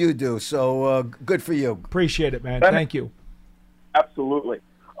much as you do, so good for you. Appreciate it, man. Thank you. Absolutely.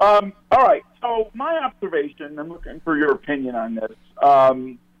 All right. So my observation, I'm looking for your opinion on this.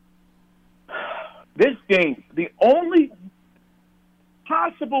 This game, the only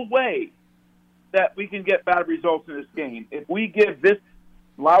possible way that we can get bad results in this game, if we give this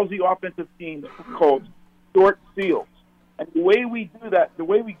lousy offensive team, the Colts, short fields. And the way we do that, the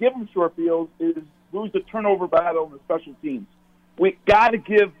way we give them short fields is lose the turnover battle in the special teams. We got to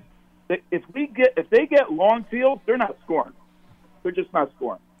give. If they get long fields, they're not scoring. They're just not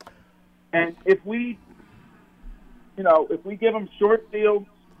scoring. And if we give them short fields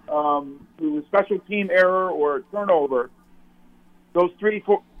through a special team error or a turnover, those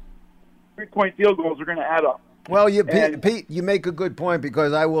 3-point field goals are going to add up. Well, Pete, you make a good point,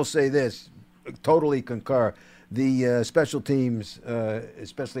 because I will say this, totally concur. The special teams,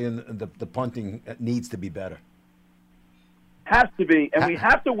 especially in the punting, needs to be better. Has to be, and we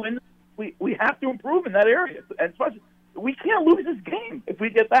have to win. We have to improve in that area, and especially we can't lose this game if we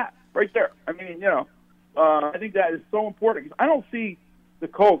get that right there. I mean, I think that is so important, because I don't see the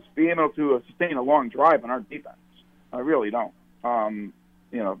Colts being able to sustain a long drive on our defense. I really don't.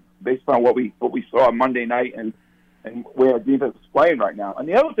 Based on what we saw on Monday night and where our defense is playing right now. And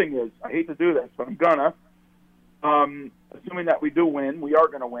the other thing is, I hate to do this, but I'm gonna. Assuming that we do win, we are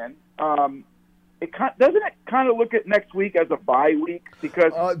going to win. Doesn't it kind of look at next week as a bye week?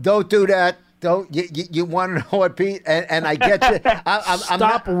 Because don't do that. Don't you want to know what, Pete? And I get you. I'm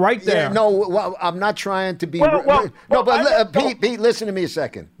not, right there. Yeah, no, I'm not trying to be. Pete, listen to me a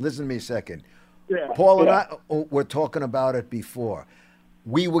second. Yeah, Paul and I were talking about it before.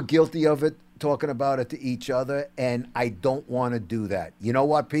 We were guilty of it, talking about it to each other, and I don't want to do that. You know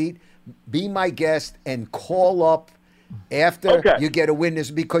what, Pete? Be my guest and call up after you get a witness,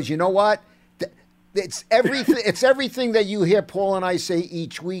 because you know what? It's everything. It's everything that you hear Paul and I say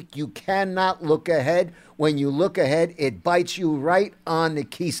each week. You cannot look ahead. When you look ahead, it bites you right on the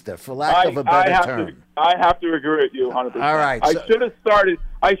keister, for lack of a better term. I have to agree with you 100%. All right. I should have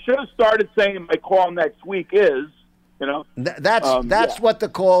started saying my call next week is. That's what the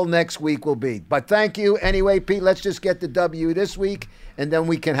call next week will be. But thank you anyway, Pete. Let's just get the W this week, and then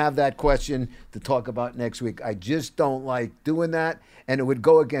we can have that question to talk about next week. I just don't like doing that, and it would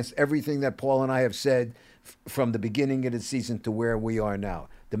go against everything that Paul and I have said from the beginning of the season to where we are now.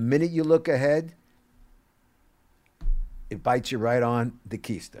 The minute you look ahead, it bites you right on the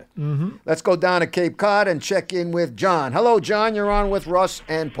keister. Mm-hmm. Let's go down to Cape Cod and check in with John. Hello, John. You're on with Russ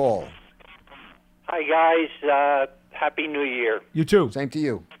and Paul. Hi, guys. Happy New Year. You too. Same to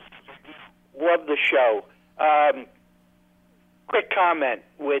you. Love the show. Quick comment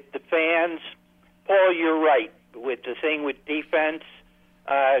with the fans. Paul, you're right with the thing with defense.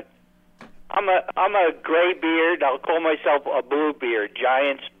 I I'm a gray beard. I'll call myself a blue beard.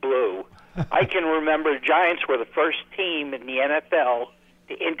 Giants blue. I can remember Giants were the first team in the NFL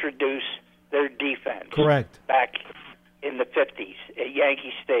to introduce their defense. Correct. Back in the 50s at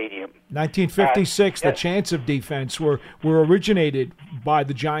Yankee Stadium. 1956, the chants of defense were originated by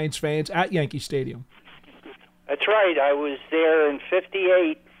the Giants fans at Yankee Stadium. That's right. I was there in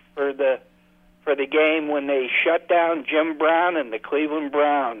 '58 for the game when they shut down Jim Brown and the Cleveland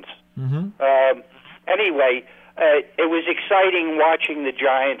Browns. Anyway, it was exciting watching the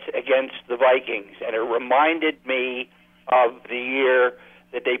Giants against the Vikings, and it reminded me of the year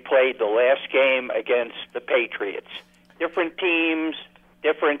that they played the last game against the Patriots. Different teams,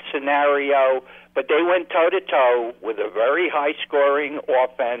 different scenario, but they went toe-to-toe with a very high-scoring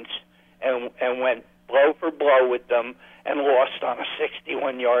offense and went blow for blow with them and lost on a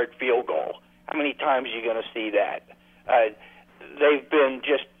 61-yard field goal. How many times are you going to see that? They've been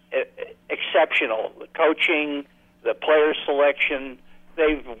just exceptional. The coaching, the player selection,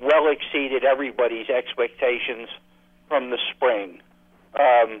 they've well exceeded everybody's expectations from the spring.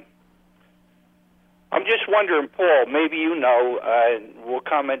 I'm just wondering, Paul, maybe you know, we'll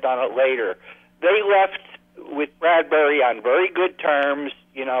comment on it later. They left with Bradbury on very good terms,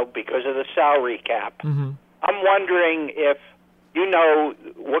 because of the salary cap. I'm wondering if you know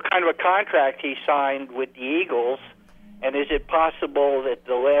what kind of a contract he signed with the Eagles, and is it possible that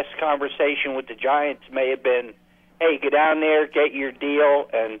the last conversation with the Giants may have been, hey, get down there, get your deal,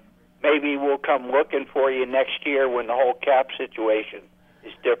 and maybe we'll come looking for you next year when the whole cap situation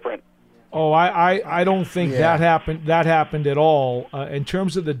is different. Oh, I don't think that happened at all. In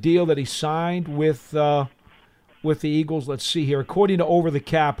terms of the deal that he signed with the Eagles, let's see here. According to Over the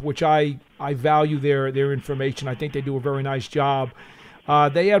Cap, which I value their information, I think they do a very nice job.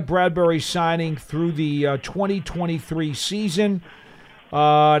 They had Bradbury signing through the 2023 season.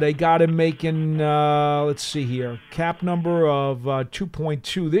 They got him making, let's see here, cap number of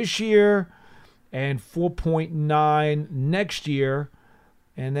 2.2 this year and 4.9 next year.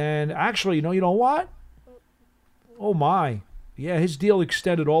 And then, actually, you know what? Oh, my. Yeah, his deal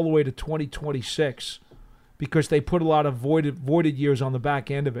extended all the way to 2026 because they put a lot of voided years on the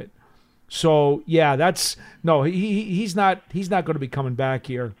back end of it. So, yeah, he's not going to be coming back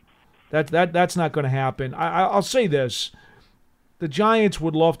here. That's not going to happen. I'll say this. The Giants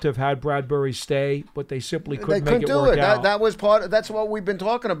would love to have had Bradbury stay, but they simply couldn't make it work out. That was that's what we've been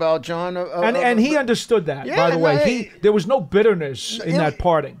talking about, John. And he understood that, by the way. There was no bitterness in that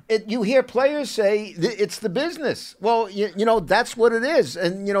parting. You hear players say it's the business. Well, that's what it is.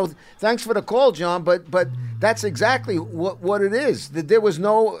 And, thanks for the call, John, but that's exactly what it is. There was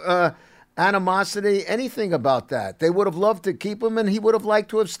no animosity, anything about that. They would have loved to keep him, and he would have liked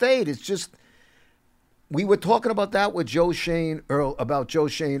to have stayed. It's just... We were talking about that with Joe Shane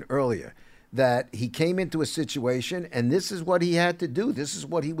earlier, that he came into a situation and this is what he had to do. This is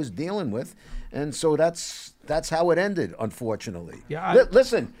what he was dealing with. And so that's how it ended, unfortunately. Yeah,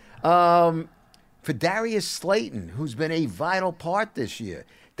 listen, for Darius Slayton, who's been a vital part this year,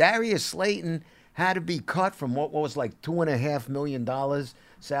 Darius Slayton had to be cut from what was like $2.5 million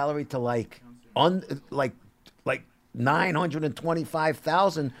salary to like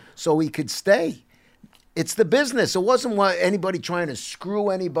 $925,000 so he could stay. It's the business. It wasn't anybody trying to screw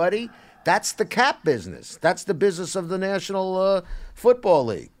anybody. That's the cap business. That's the business of the National Football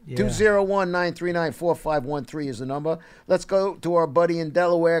League. 201-939-4513 is the number. Let's go to our buddy in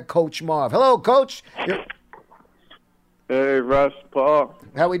Delaware, Coach Marv. Hello, Coach. Hey, Russ, Paul.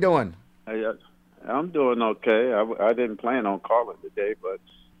 How we doing? I'm doing okay. I didn't plan on calling today, but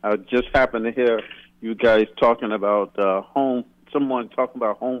I just happened to hear you guys talking about someone talking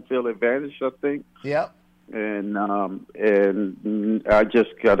about home field advantage, I think. Yep. And I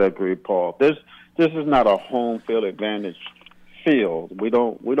just gotta agree, Paul. This is not a home field advantage field. We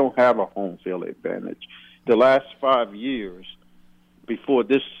don't have a home field advantage. The last 5 years before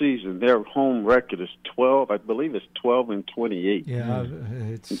this season, their home record is 12. I believe it's 12-28. Yeah,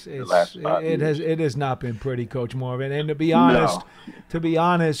 it has not been pretty, Coach Marvin. And to be honest,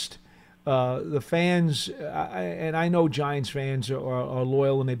 the fans, and I know Giants fans are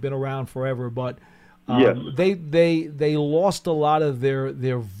loyal and they've been around forever, but yes. they lost a lot of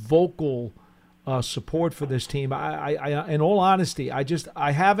their vocal support for this team. I in all honesty,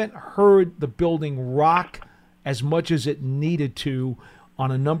 I haven't heard the building rock as much as it needed to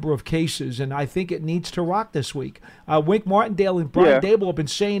on a number of cases, and I think it needs to rock this week. Wink Martindale and Brian Dable have been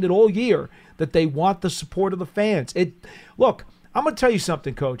saying it all year that they want the support of the fans. Look, I'm going to tell you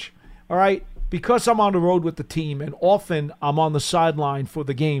something, Coach. All right, because I'm on the road with the team, and often I'm on the sideline for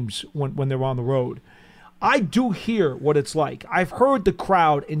the games when they're on the road, I do hear what it's like. I've heard the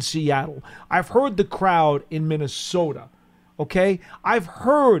crowd in Seattle. I've heard the crowd in Minnesota. Okay? I've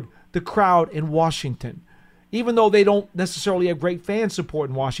heard the crowd in Washington, even though they don't necessarily have great fan support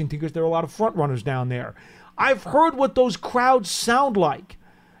in Washington because there are a lot of front runners down there. I've heard what those crowds sound like,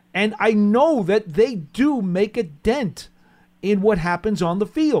 and I know that they do make a dent in what happens on the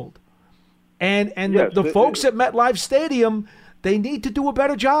field. And Yes, the folks at MetLife Stadium, they need to do a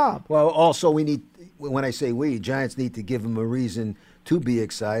better job. Well, also we need, when I say we, Giants need to give them a reason to be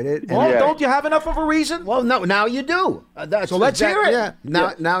excited. Well, don't you have enough of a reason? Well, no, now you do. So let's hear it.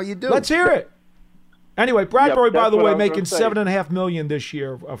 Yeah, now you do. Let's hear it. Anyway, Bradbury, Yep, by that's the what way, I was making gonna say. $7.5 million this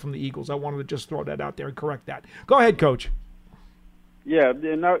year from the Eagles. I wanted to just throw that out there and correct that. Go ahead, Coach. Yeah,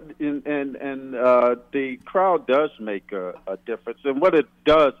 and the crowd does make a difference. And what it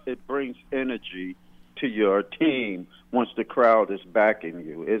does, it brings energy to your team once the crowd is backing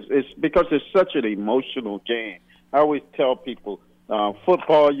you. It's because it's such an emotional game. I always tell people,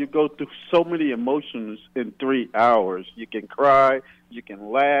 football, you go through so many emotions in 3 hours. You can cry, you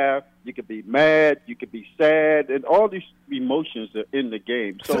can laugh, you can be mad, you can be sad, and all these emotions are in the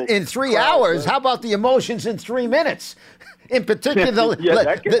game. So in 3 hours, how about the emotions in 3 minutes? In particular, Yeah,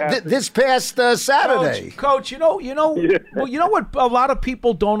 that could happen. this past Saturday. Coach, you know what a lot of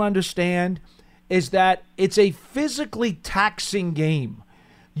people don't understand is that it's a physically taxing game.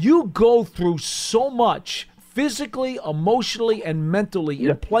 You go through so much physically, emotionally, and mentally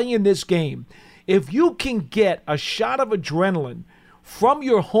in playing this game. If you can get a shot of adrenaline from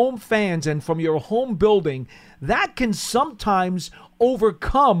your home fans and from your home building, that can sometimes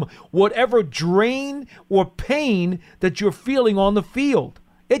overcome whatever drain or pain that you're feeling on the field.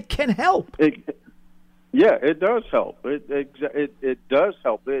 It can help. Yeah, it does help. It does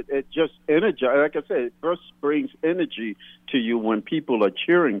help. It just energizes. Like I said, it first brings energy to you when people are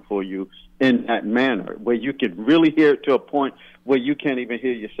cheering for you in that manner, where you can really hear it to a point where you can't even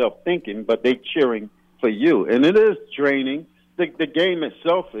hear yourself thinking, but they're cheering for you. And it is draining. The game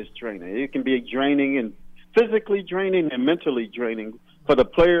itself is draining. It can be draining and physically draining and mentally draining for the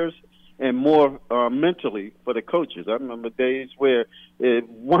players and more mentally for the coaches. I remember days where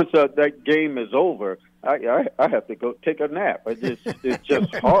once that game is over, I have to go take a nap. It's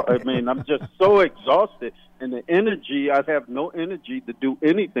just hard. I mean, I'm just so exhausted, and the energy, I have no energy to do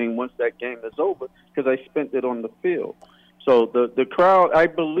anything once that game is over because I spent it on the field. So the crowd, I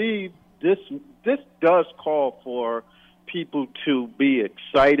believe this does call for people to be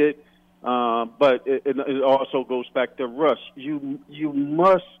excited, but it also goes back to Russ. You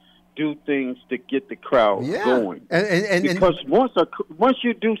must do things to get the crowd going, because once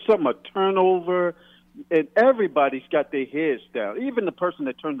you do something, a turnover, and everybody's got their heads down. Even the person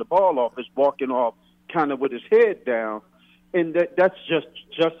that turned the ball off is walking off kind of with his head down, and that's just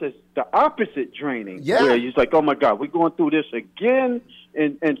as the opposite draining. Yeah, where he's like, "Oh my God, we're going through this again,"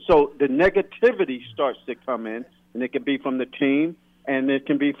 and so the negativity starts to come in, and it can be from the team, and it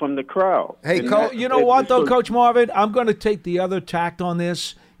can be from the crowd. Hey, Coach, you know what, though, Coach Marvin? I'm going to take the other tact on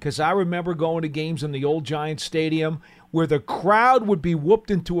this because I remember going to games in the old Giants Stadium where the crowd would be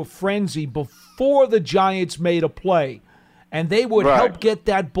whooped into a frenzy before the Giants made a play, and they would help get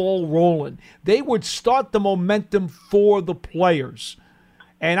that ball rolling. They would start the momentum for the players.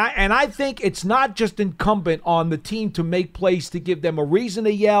 And I think it's not just incumbent on the team to make plays to give them a reason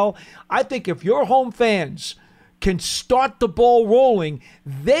to yell. I think if your home fans can start the ball rolling,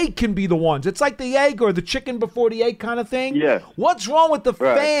 they can be the ones. It's like the egg or the chicken before the egg kind of thing. Yeah. What's wrong with the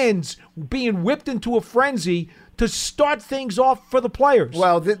fans being whipped into a frenzy to start things off for the players?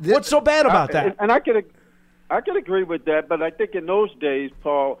 Well, what's so bad about that? And I could agree with that, but I think in those days,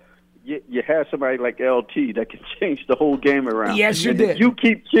 Paul, you had somebody like LT that could change the whole game around. Yes, you and did. If you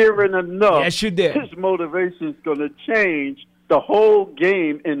keep cheering enough, yes, you did. His motivation is going to change the whole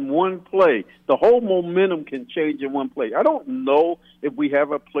game in one play. The whole momentum can change in one play. I don't know if we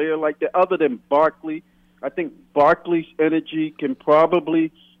have a player like that other than Barkley. I think Barkley's energy can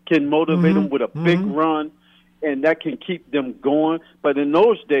motivate him with a big run, and that can keep them going. But in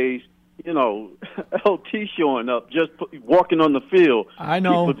those days, you know, LT showing up, just walking on the field. I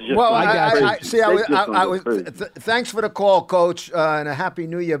know. Well, I thanks for the call, Coach, and a happy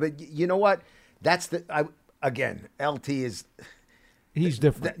New Year. But you know what? Again, LT is... He's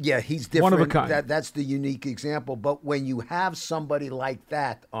different. He's different. One of a kind. That's the unique example. But when you have somebody like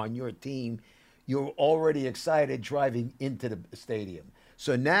that on your team, you're already excited driving into the stadium.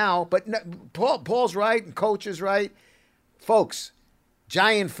 So now, but Paul's right and Coach is right. Folks,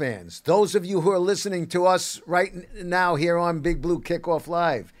 Giant fans, those of you who are listening to us right now here on Big Blue Kickoff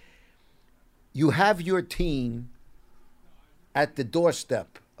Live, you have your team at the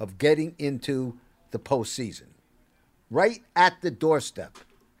doorstep of getting into the postseason, right at the doorstep.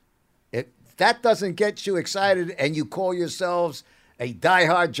 If that doesn't get you excited and you call yourselves a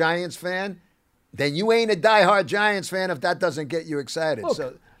diehard Giants fan, then you ain't a diehard Giants fan if that doesn't get you excited. Look,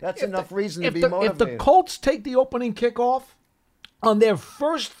 so that's enough reason to be If motivated. the Colts take the opening kickoff on their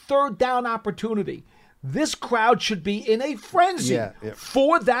first third down opportunity, this crowd should be in a frenzy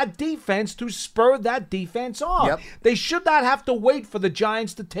for that defense to spur that defense on. Yep. They should not have to wait for the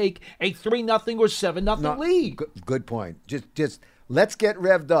Giants to take a 3-0 or 7-0 lead. Good point. Just let's get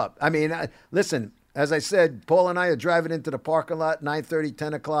revved up. I mean, listen, as I said, Paul and I are driving into the parking lot 9:30,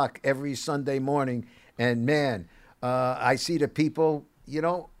 10 o'clock every Sunday morning, and man, I see the people,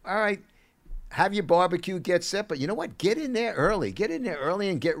 all right, have your barbecue, get set, but you know what? Get in there early. Get in there early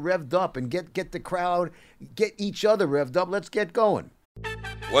and get revved up and get the crowd, get each other revved up. Let's get going.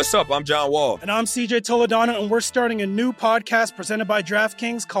 What's up? I'm John Wall. And I'm CJ Toledano, and we're starting a new podcast presented by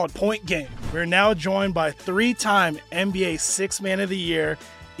DraftKings called Point Game. We're now joined by 3-time NBA Sixth Man of the Year,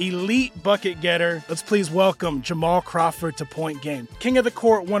 elite bucket getter. Let's please welcome Jamal Crawford to Point Game. King of the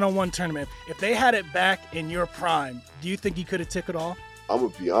Court one-on-one tournament. If they had it back in your prime, do you think you could have took it all? I'm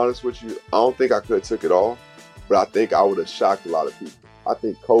going to be honest with you. I don't think I could have took it all, but I think I would have shocked a lot of people. I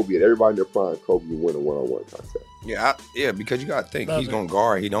think Kobe and everybody in their prime, Kobe would win a one-on-one contest. Yeah, because you got to think he's going to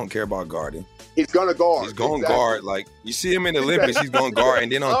guard. He don't care about guarding. He's going to guard. He's going to guard. Like, you see him in the Olympics, he's going to guard.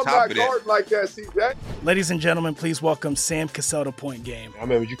 And then on top of that. I'm not guarding like that, CJ. Ladies and gentlemen, please welcome Sam Cassell to Point Game. I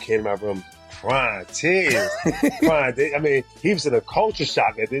remember you came to my room crying, tears, crying. I mean, he was in a culture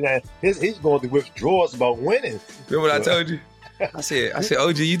shock. And then he's going through withdrawals about winning. Remember what I told you? I said,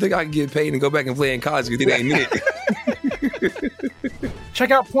 OG, you think I can get paid and go back and play in college because it ain't it?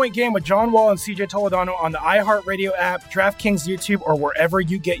 Check out Point Game with John Wall and CJ Toledano on the iHeartRadio app, DraftKings YouTube, or wherever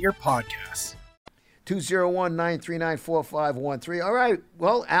you get your podcasts. 201-939-4513. All right.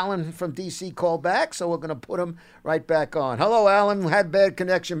 Well, Alan from D.C. called back, so we're going to put him right back on. Hello, Alan. Had bad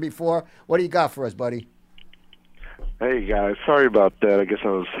connection before. What do you got for us, buddy? Hey, guys. Sorry about that. I guess I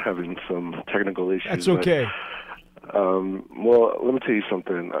was having some technical issues. That's okay. Well, let me tell you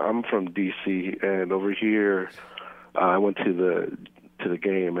something. I'm from D.C., and over here, I went to the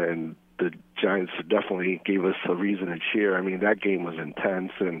game, and the Giants definitely gave us a reason to cheer. I mean, that game was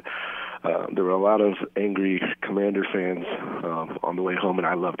intense, and there were a lot of angry Commander fans on the way home, and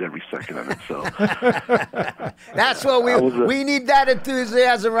I loved every second of it. So that's what we need, that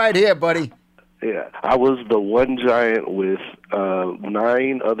enthusiasm right here, buddy. Yeah, I was the one Giant with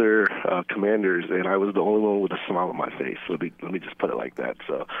 9 other Commanders, and I was the only one with a smile on my face. Let me just put it like that.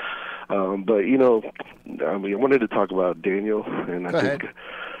 So, but I wanted to talk about Daniel, and I think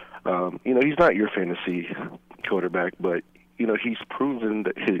he's not your fantasy quarterback, but he's proven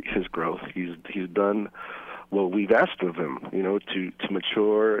that his growth. He's done what we've asked of him, to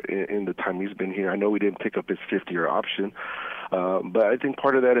mature in the time he's been here. I know we didn't pick up his 5th-year option, but I think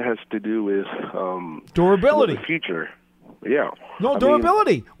part of that has to do with durability, the future. Yeah. No,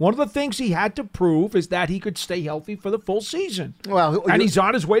 durability. One of the things he had to prove is that he could stay healthy for the full season. Well, and he's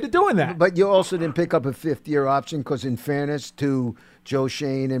on his way to doing that. But you also didn't pick up a 5th-year option because, in fairness to Joe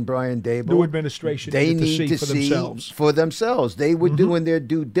Shane and Brian Daboll, new administration, they need to see for themselves. They were doing their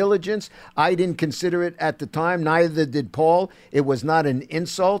due diligence. I didn't consider it at the time. Neither did Paul. It was not an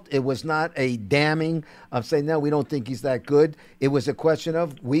insult. It was not a damning of saying, no, we don't think he's that good. It was a question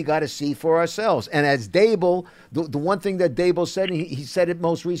of, we got to see for ourselves. And as Daboll, the one thing that Daboll said, and he said it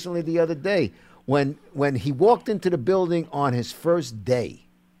most recently the other day, when he walked into the building on his first day,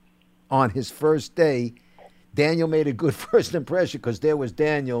 Daniel made a good first impression because there was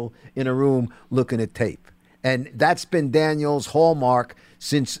Daniel in a room looking at tape. And that's been Daniel's hallmark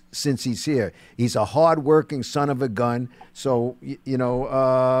since he's here. He's a hardworking son of a gun. So,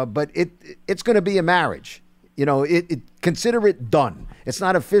 but it's going to be a marriage. Consider it done. It's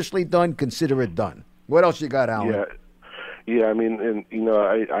not officially done. Consider it done. What else you got, Alan? Yeah, I mean, and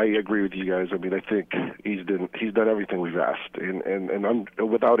I agree with you guys. I mean, I think he's done everything we've asked, and I'm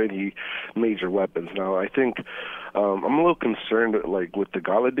without any major weapons. Now, I think I'm a little concerned, like with the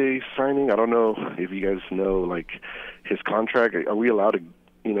Galladay signing. I don't know if you guys know, like his contract. Are we allowed to,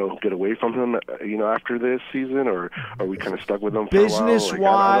 get away from him, after this season, or are we kind of stuck with him for a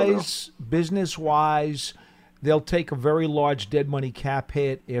while? Business-wise, they'll take a very large dead money cap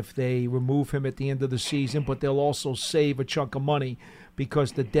hit if they remove him at the end of the season, but they'll also save a chunk of money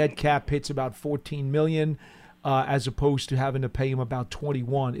because the dead cap hit's about $14 million, as opposed to having to pay him about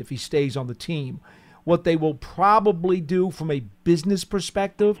 $21 if he stays on the team. What they will probably do from a business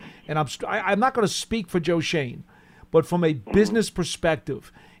perspective, and I'm not going to speak for Joe Shane, but from a business perspective,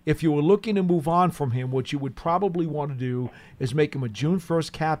 if you were looking to move on from him, what you would probably want to do is make him a June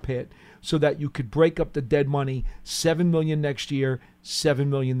 1st cap hit so that you could break up the dead money, $7 million next year, $7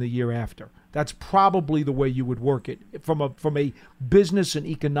 million the year after. That's probably the way you would work it from a business and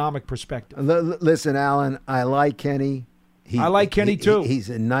economic perspective. Listen, Alan, I like Kenny. I like Kenny too. He's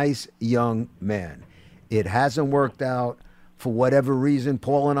a nice young man. It hasn't worked out for whatever reason.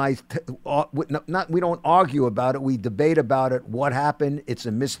 Paul and I, we don't argue about it. We debate about it. What happened? It's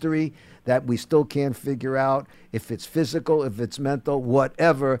a mystery that we still can't figure out. If it's physical, if it's mental,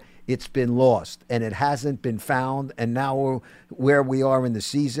 whatever, it's been lost. And it hasn't been found. And now we're where we are in the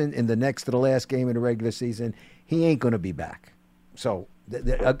season, in the next to the last game of the regular season, he ain't going to be back. So,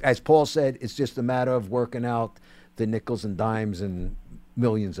 as Paul said, it's just a matter of working out the nickels and dimes and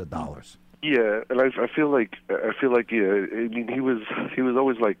millions of dollars. Yeah, and I feel like yeah. I mean, he was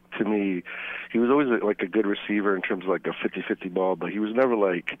always like, to me, he was always like a good receiver in terms of like a 50-50 ball, but he was never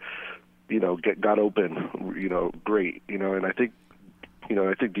like, got open, great, and I think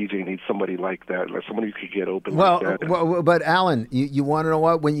DJ needs somebody like that, like somebody who could get open like that. Well, but Alan, you want to know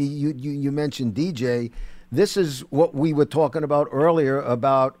what? When you mentioned DJ, this is what we were talking about earlier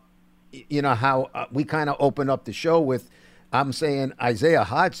about, how we kind of opened up the show with, I'm saying Isaiah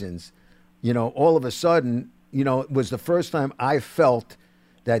Hodgins. All of a sudden, it was the first time I felt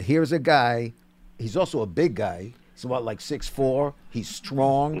that here's a guy. He's also a big guy. He's about like 6'4". He's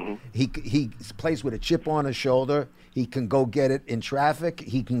strong. Mm-hmm. He plays with a chip on his shoulder. He can go get it in traffic.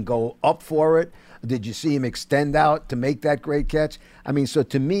 He can go up for it. Did you see him extend out to make that great catch? I mean, so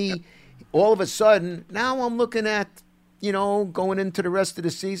to me, all of a sudden, now I'm looking at, going into the rest of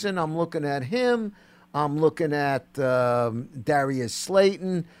the season, I'm looking at him. I'm looking at Darius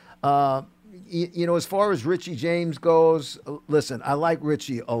Slayton. As far as Richie James goes, listen, I like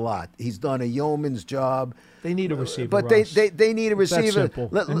Richie a lot. He's done a yeoman's job. They need a receiver, but Russ. they need a receiver. That's simple.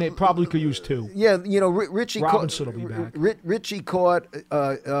 And they probably could use two. Yeah, Richie Robinson will be back. Richie caught. Think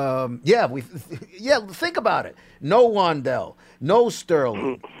about it. No Wandell, no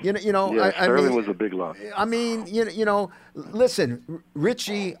Sterling. Sterling was a big loss. I mean, listen,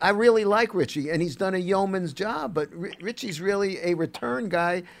 Richie. I really like Richie, and he's done a yeoman's job. But Richie's really a return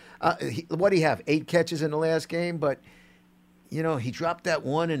guy. What do you have? 8 catches in the last game, but he dropped that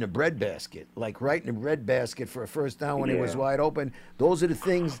one in the breadbasket, like right in the breadbasket for a first down when he was wide open. Those are the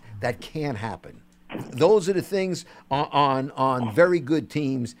things that can happen. Those are the things on very good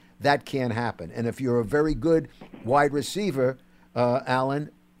teams that can happen. And if you're a very good wide receiver,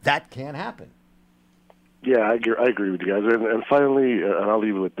 Alan, that can happen. Yeah, I agree with you guys. And finally, and I'll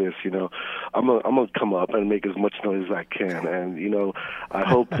leave it with this, I'm gonna come up and make as much noise as I can. And, I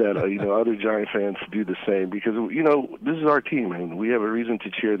hope that, other Giant fans do the same because, this is our team and we have a reason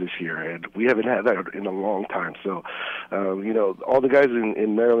to cheer this year. And we haven't had that in a long time. So, all the guys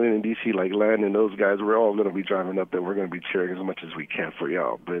in Maryland and D.C., like Len and those guys, we're all going to be driving up there. We're going to be cheering as much as we can for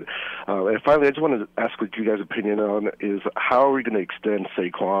y'all. But, and finally, I just wanted to ask what you guys' opinion on is how are we going to extend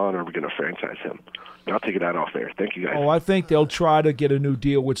Saquon or are we going to franchise him? I'll take it out off there. Thank you, guys. Oh, I think they'll try to get a new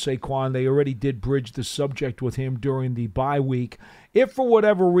deal with Saquon. They already did bridge the subject with him during the bye week. If for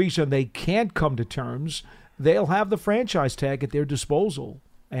whatever reason they can't come to terms, they'll have the franchise tag at their disposal.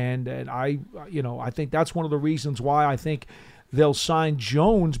 And I think that's one of the reasons why I think they'll sign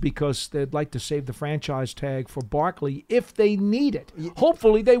Jones because they'd like to save the franchise tag for Barkley if they need it.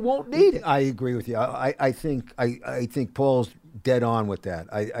 Hopefully they won't need it. I agree with you. I think Paul's dead on with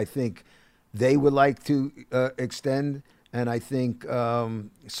that. I think they would like to extend, and I think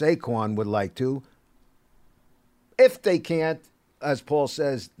Saquon would like to. If they can't, as Paul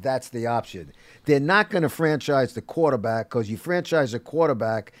says, that's the option. They're not going to franchise the quarterback because you franchise a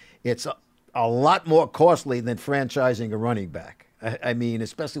quarterback, it's a lot more costly than franchising a running back. I mean,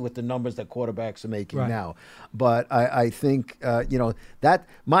 especially with the numbers that quarterbacks are making now. But I think, that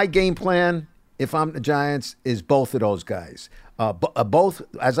my game plan, if I'm the Giants, is both of those guys. Both,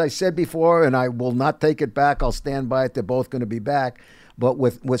 as I said before, and I will not take it back. I'll stand by it. They're both going to be back. But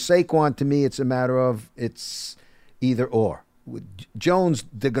with Saquon, to me, it's a matter of it's either or. With Jones,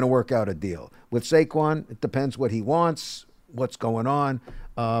 they're going to work out a deal. With Saquon, it depends what he wants, what's going on.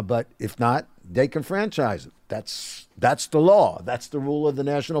 But if not, they can franchise it. That's the law. That's the rule of the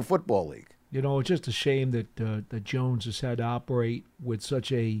National Football League. It's just a shame that Jones has had to operate with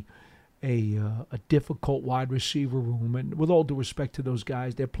such a difficult wide receiver room. And with all due respect to those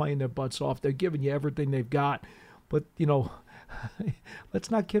guys, they're playing their butts off. They're giving you everything they've got. But,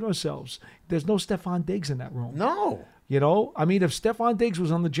 let's not kid ourselves. There's no Stephon Diggs in that room. No. You know, I mean, if Stephon Diggs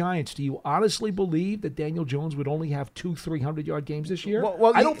was on the Giants, do you honestly believe that Daniel Jones would only have 2 300-yard games this year?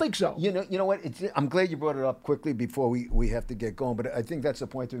 Well, I don't think so. You know what? I'm glad you brought it up quickly before we have to get going, but I think that's the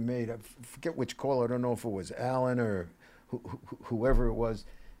point we made. I forget which caller. I don't know if it was Allen or whoever it was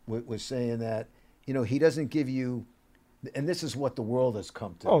saying that, you know, he doesn't give you, and this is what the world has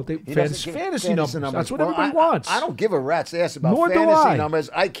come to. Oh, fantasy numbers. That's what everybody wants. I don't give a rat's ass about fantasy numbers.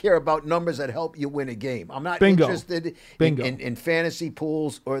 I care about numbers that help you win a game. I'm not interested in fantasy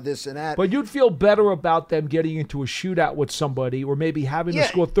pools or this and that. But you'd feel better about them getting into a shootout with somebody or maybe having to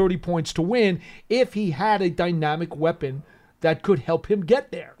score 30 points to win if he had a dynamic weapon that could help him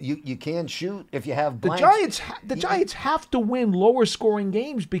get there. You can shoot if you have blanks. The Giants have to win lower scoring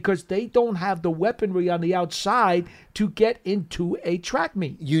games because they don't have the weaponry on the outside to get into a track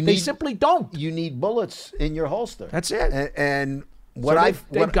meet. They simply don't. You need bullets in your holster. That's it. And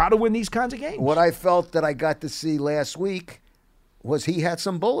they've got to win these kinds of games. What I felt that I got to see last week was he had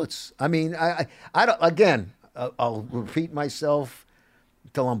some bullets. I mean, I don't. Again, I'll repeat myself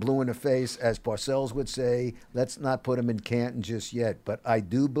till I'm blue in the face, as Parcells would say. Let's not put him in Canton just yet. But I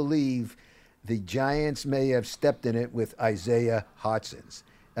do believe the Giants may have stepped in it with Isaiah Hodgins.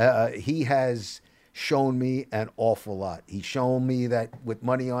 He has shown me an awful lot. He's shown me that with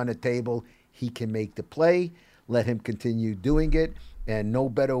money on the table, he can make the play. Let him continue doing it. And no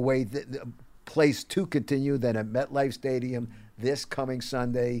better place to continue than at MetLife Stadium this coming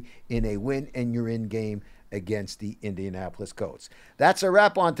Sunday in a win-and-you're-in game against the Indianapolis Colts. That's a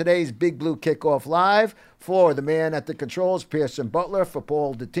wrap on today's Big Blue Kickoff Live. For the man at the controls, Pearson Butler, for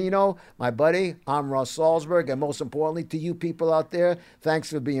Paul Dottino, my buddy, I'm Russ Salzberg, and most importantly to you people out there,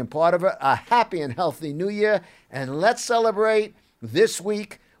 thanks for being part of it. A happy and healthy new year, and let's celebrate this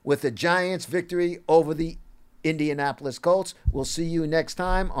week with the Giants' victory over the Indianapolis Colts. We'll see you next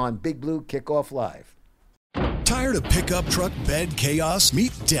time on Big Blue Kickoff Live. Tired of pickup truck bed chaos?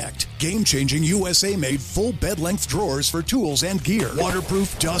 Meet Decked. Game-changing USA-made full bed-length drawers for tools and gear.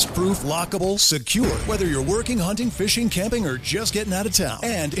 Waterproof, dust-proof, lockable, secure. Whether you're working, hunting, fishing, camping, or just getting out of town.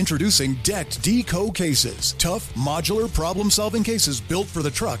 And introducing Decked Deco cases. Tough, modular, problem-solving cases built for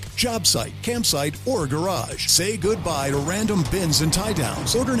the truck, job site, campsite, or garage. Say goodbye to random bins and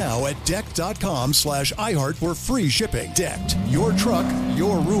tie-downs. Order now at decked.com/iHeart for free shipping. Decked. Your truck,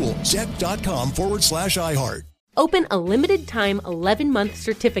 your rules. Decked.com/iHeart. Open a limited-time 11-month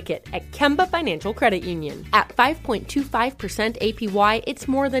certificate at Kemba Financial Credit Union. At 5.25% APY, it's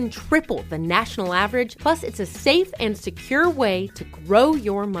more than triple the national average, plus it's a safe and secure way to grow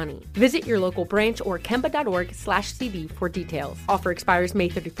your money. Visit your local branch or kemba.org/CD for details. Offer expires May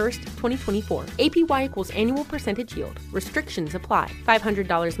 31st, 2024. APY equals annual percentage yield. Restrictions apply.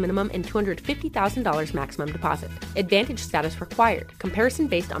 $500 minimum and $250,000 maximum deposit. Advantage status required. Comparison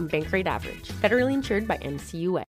based on bank rate average. Federally insured by NCUA.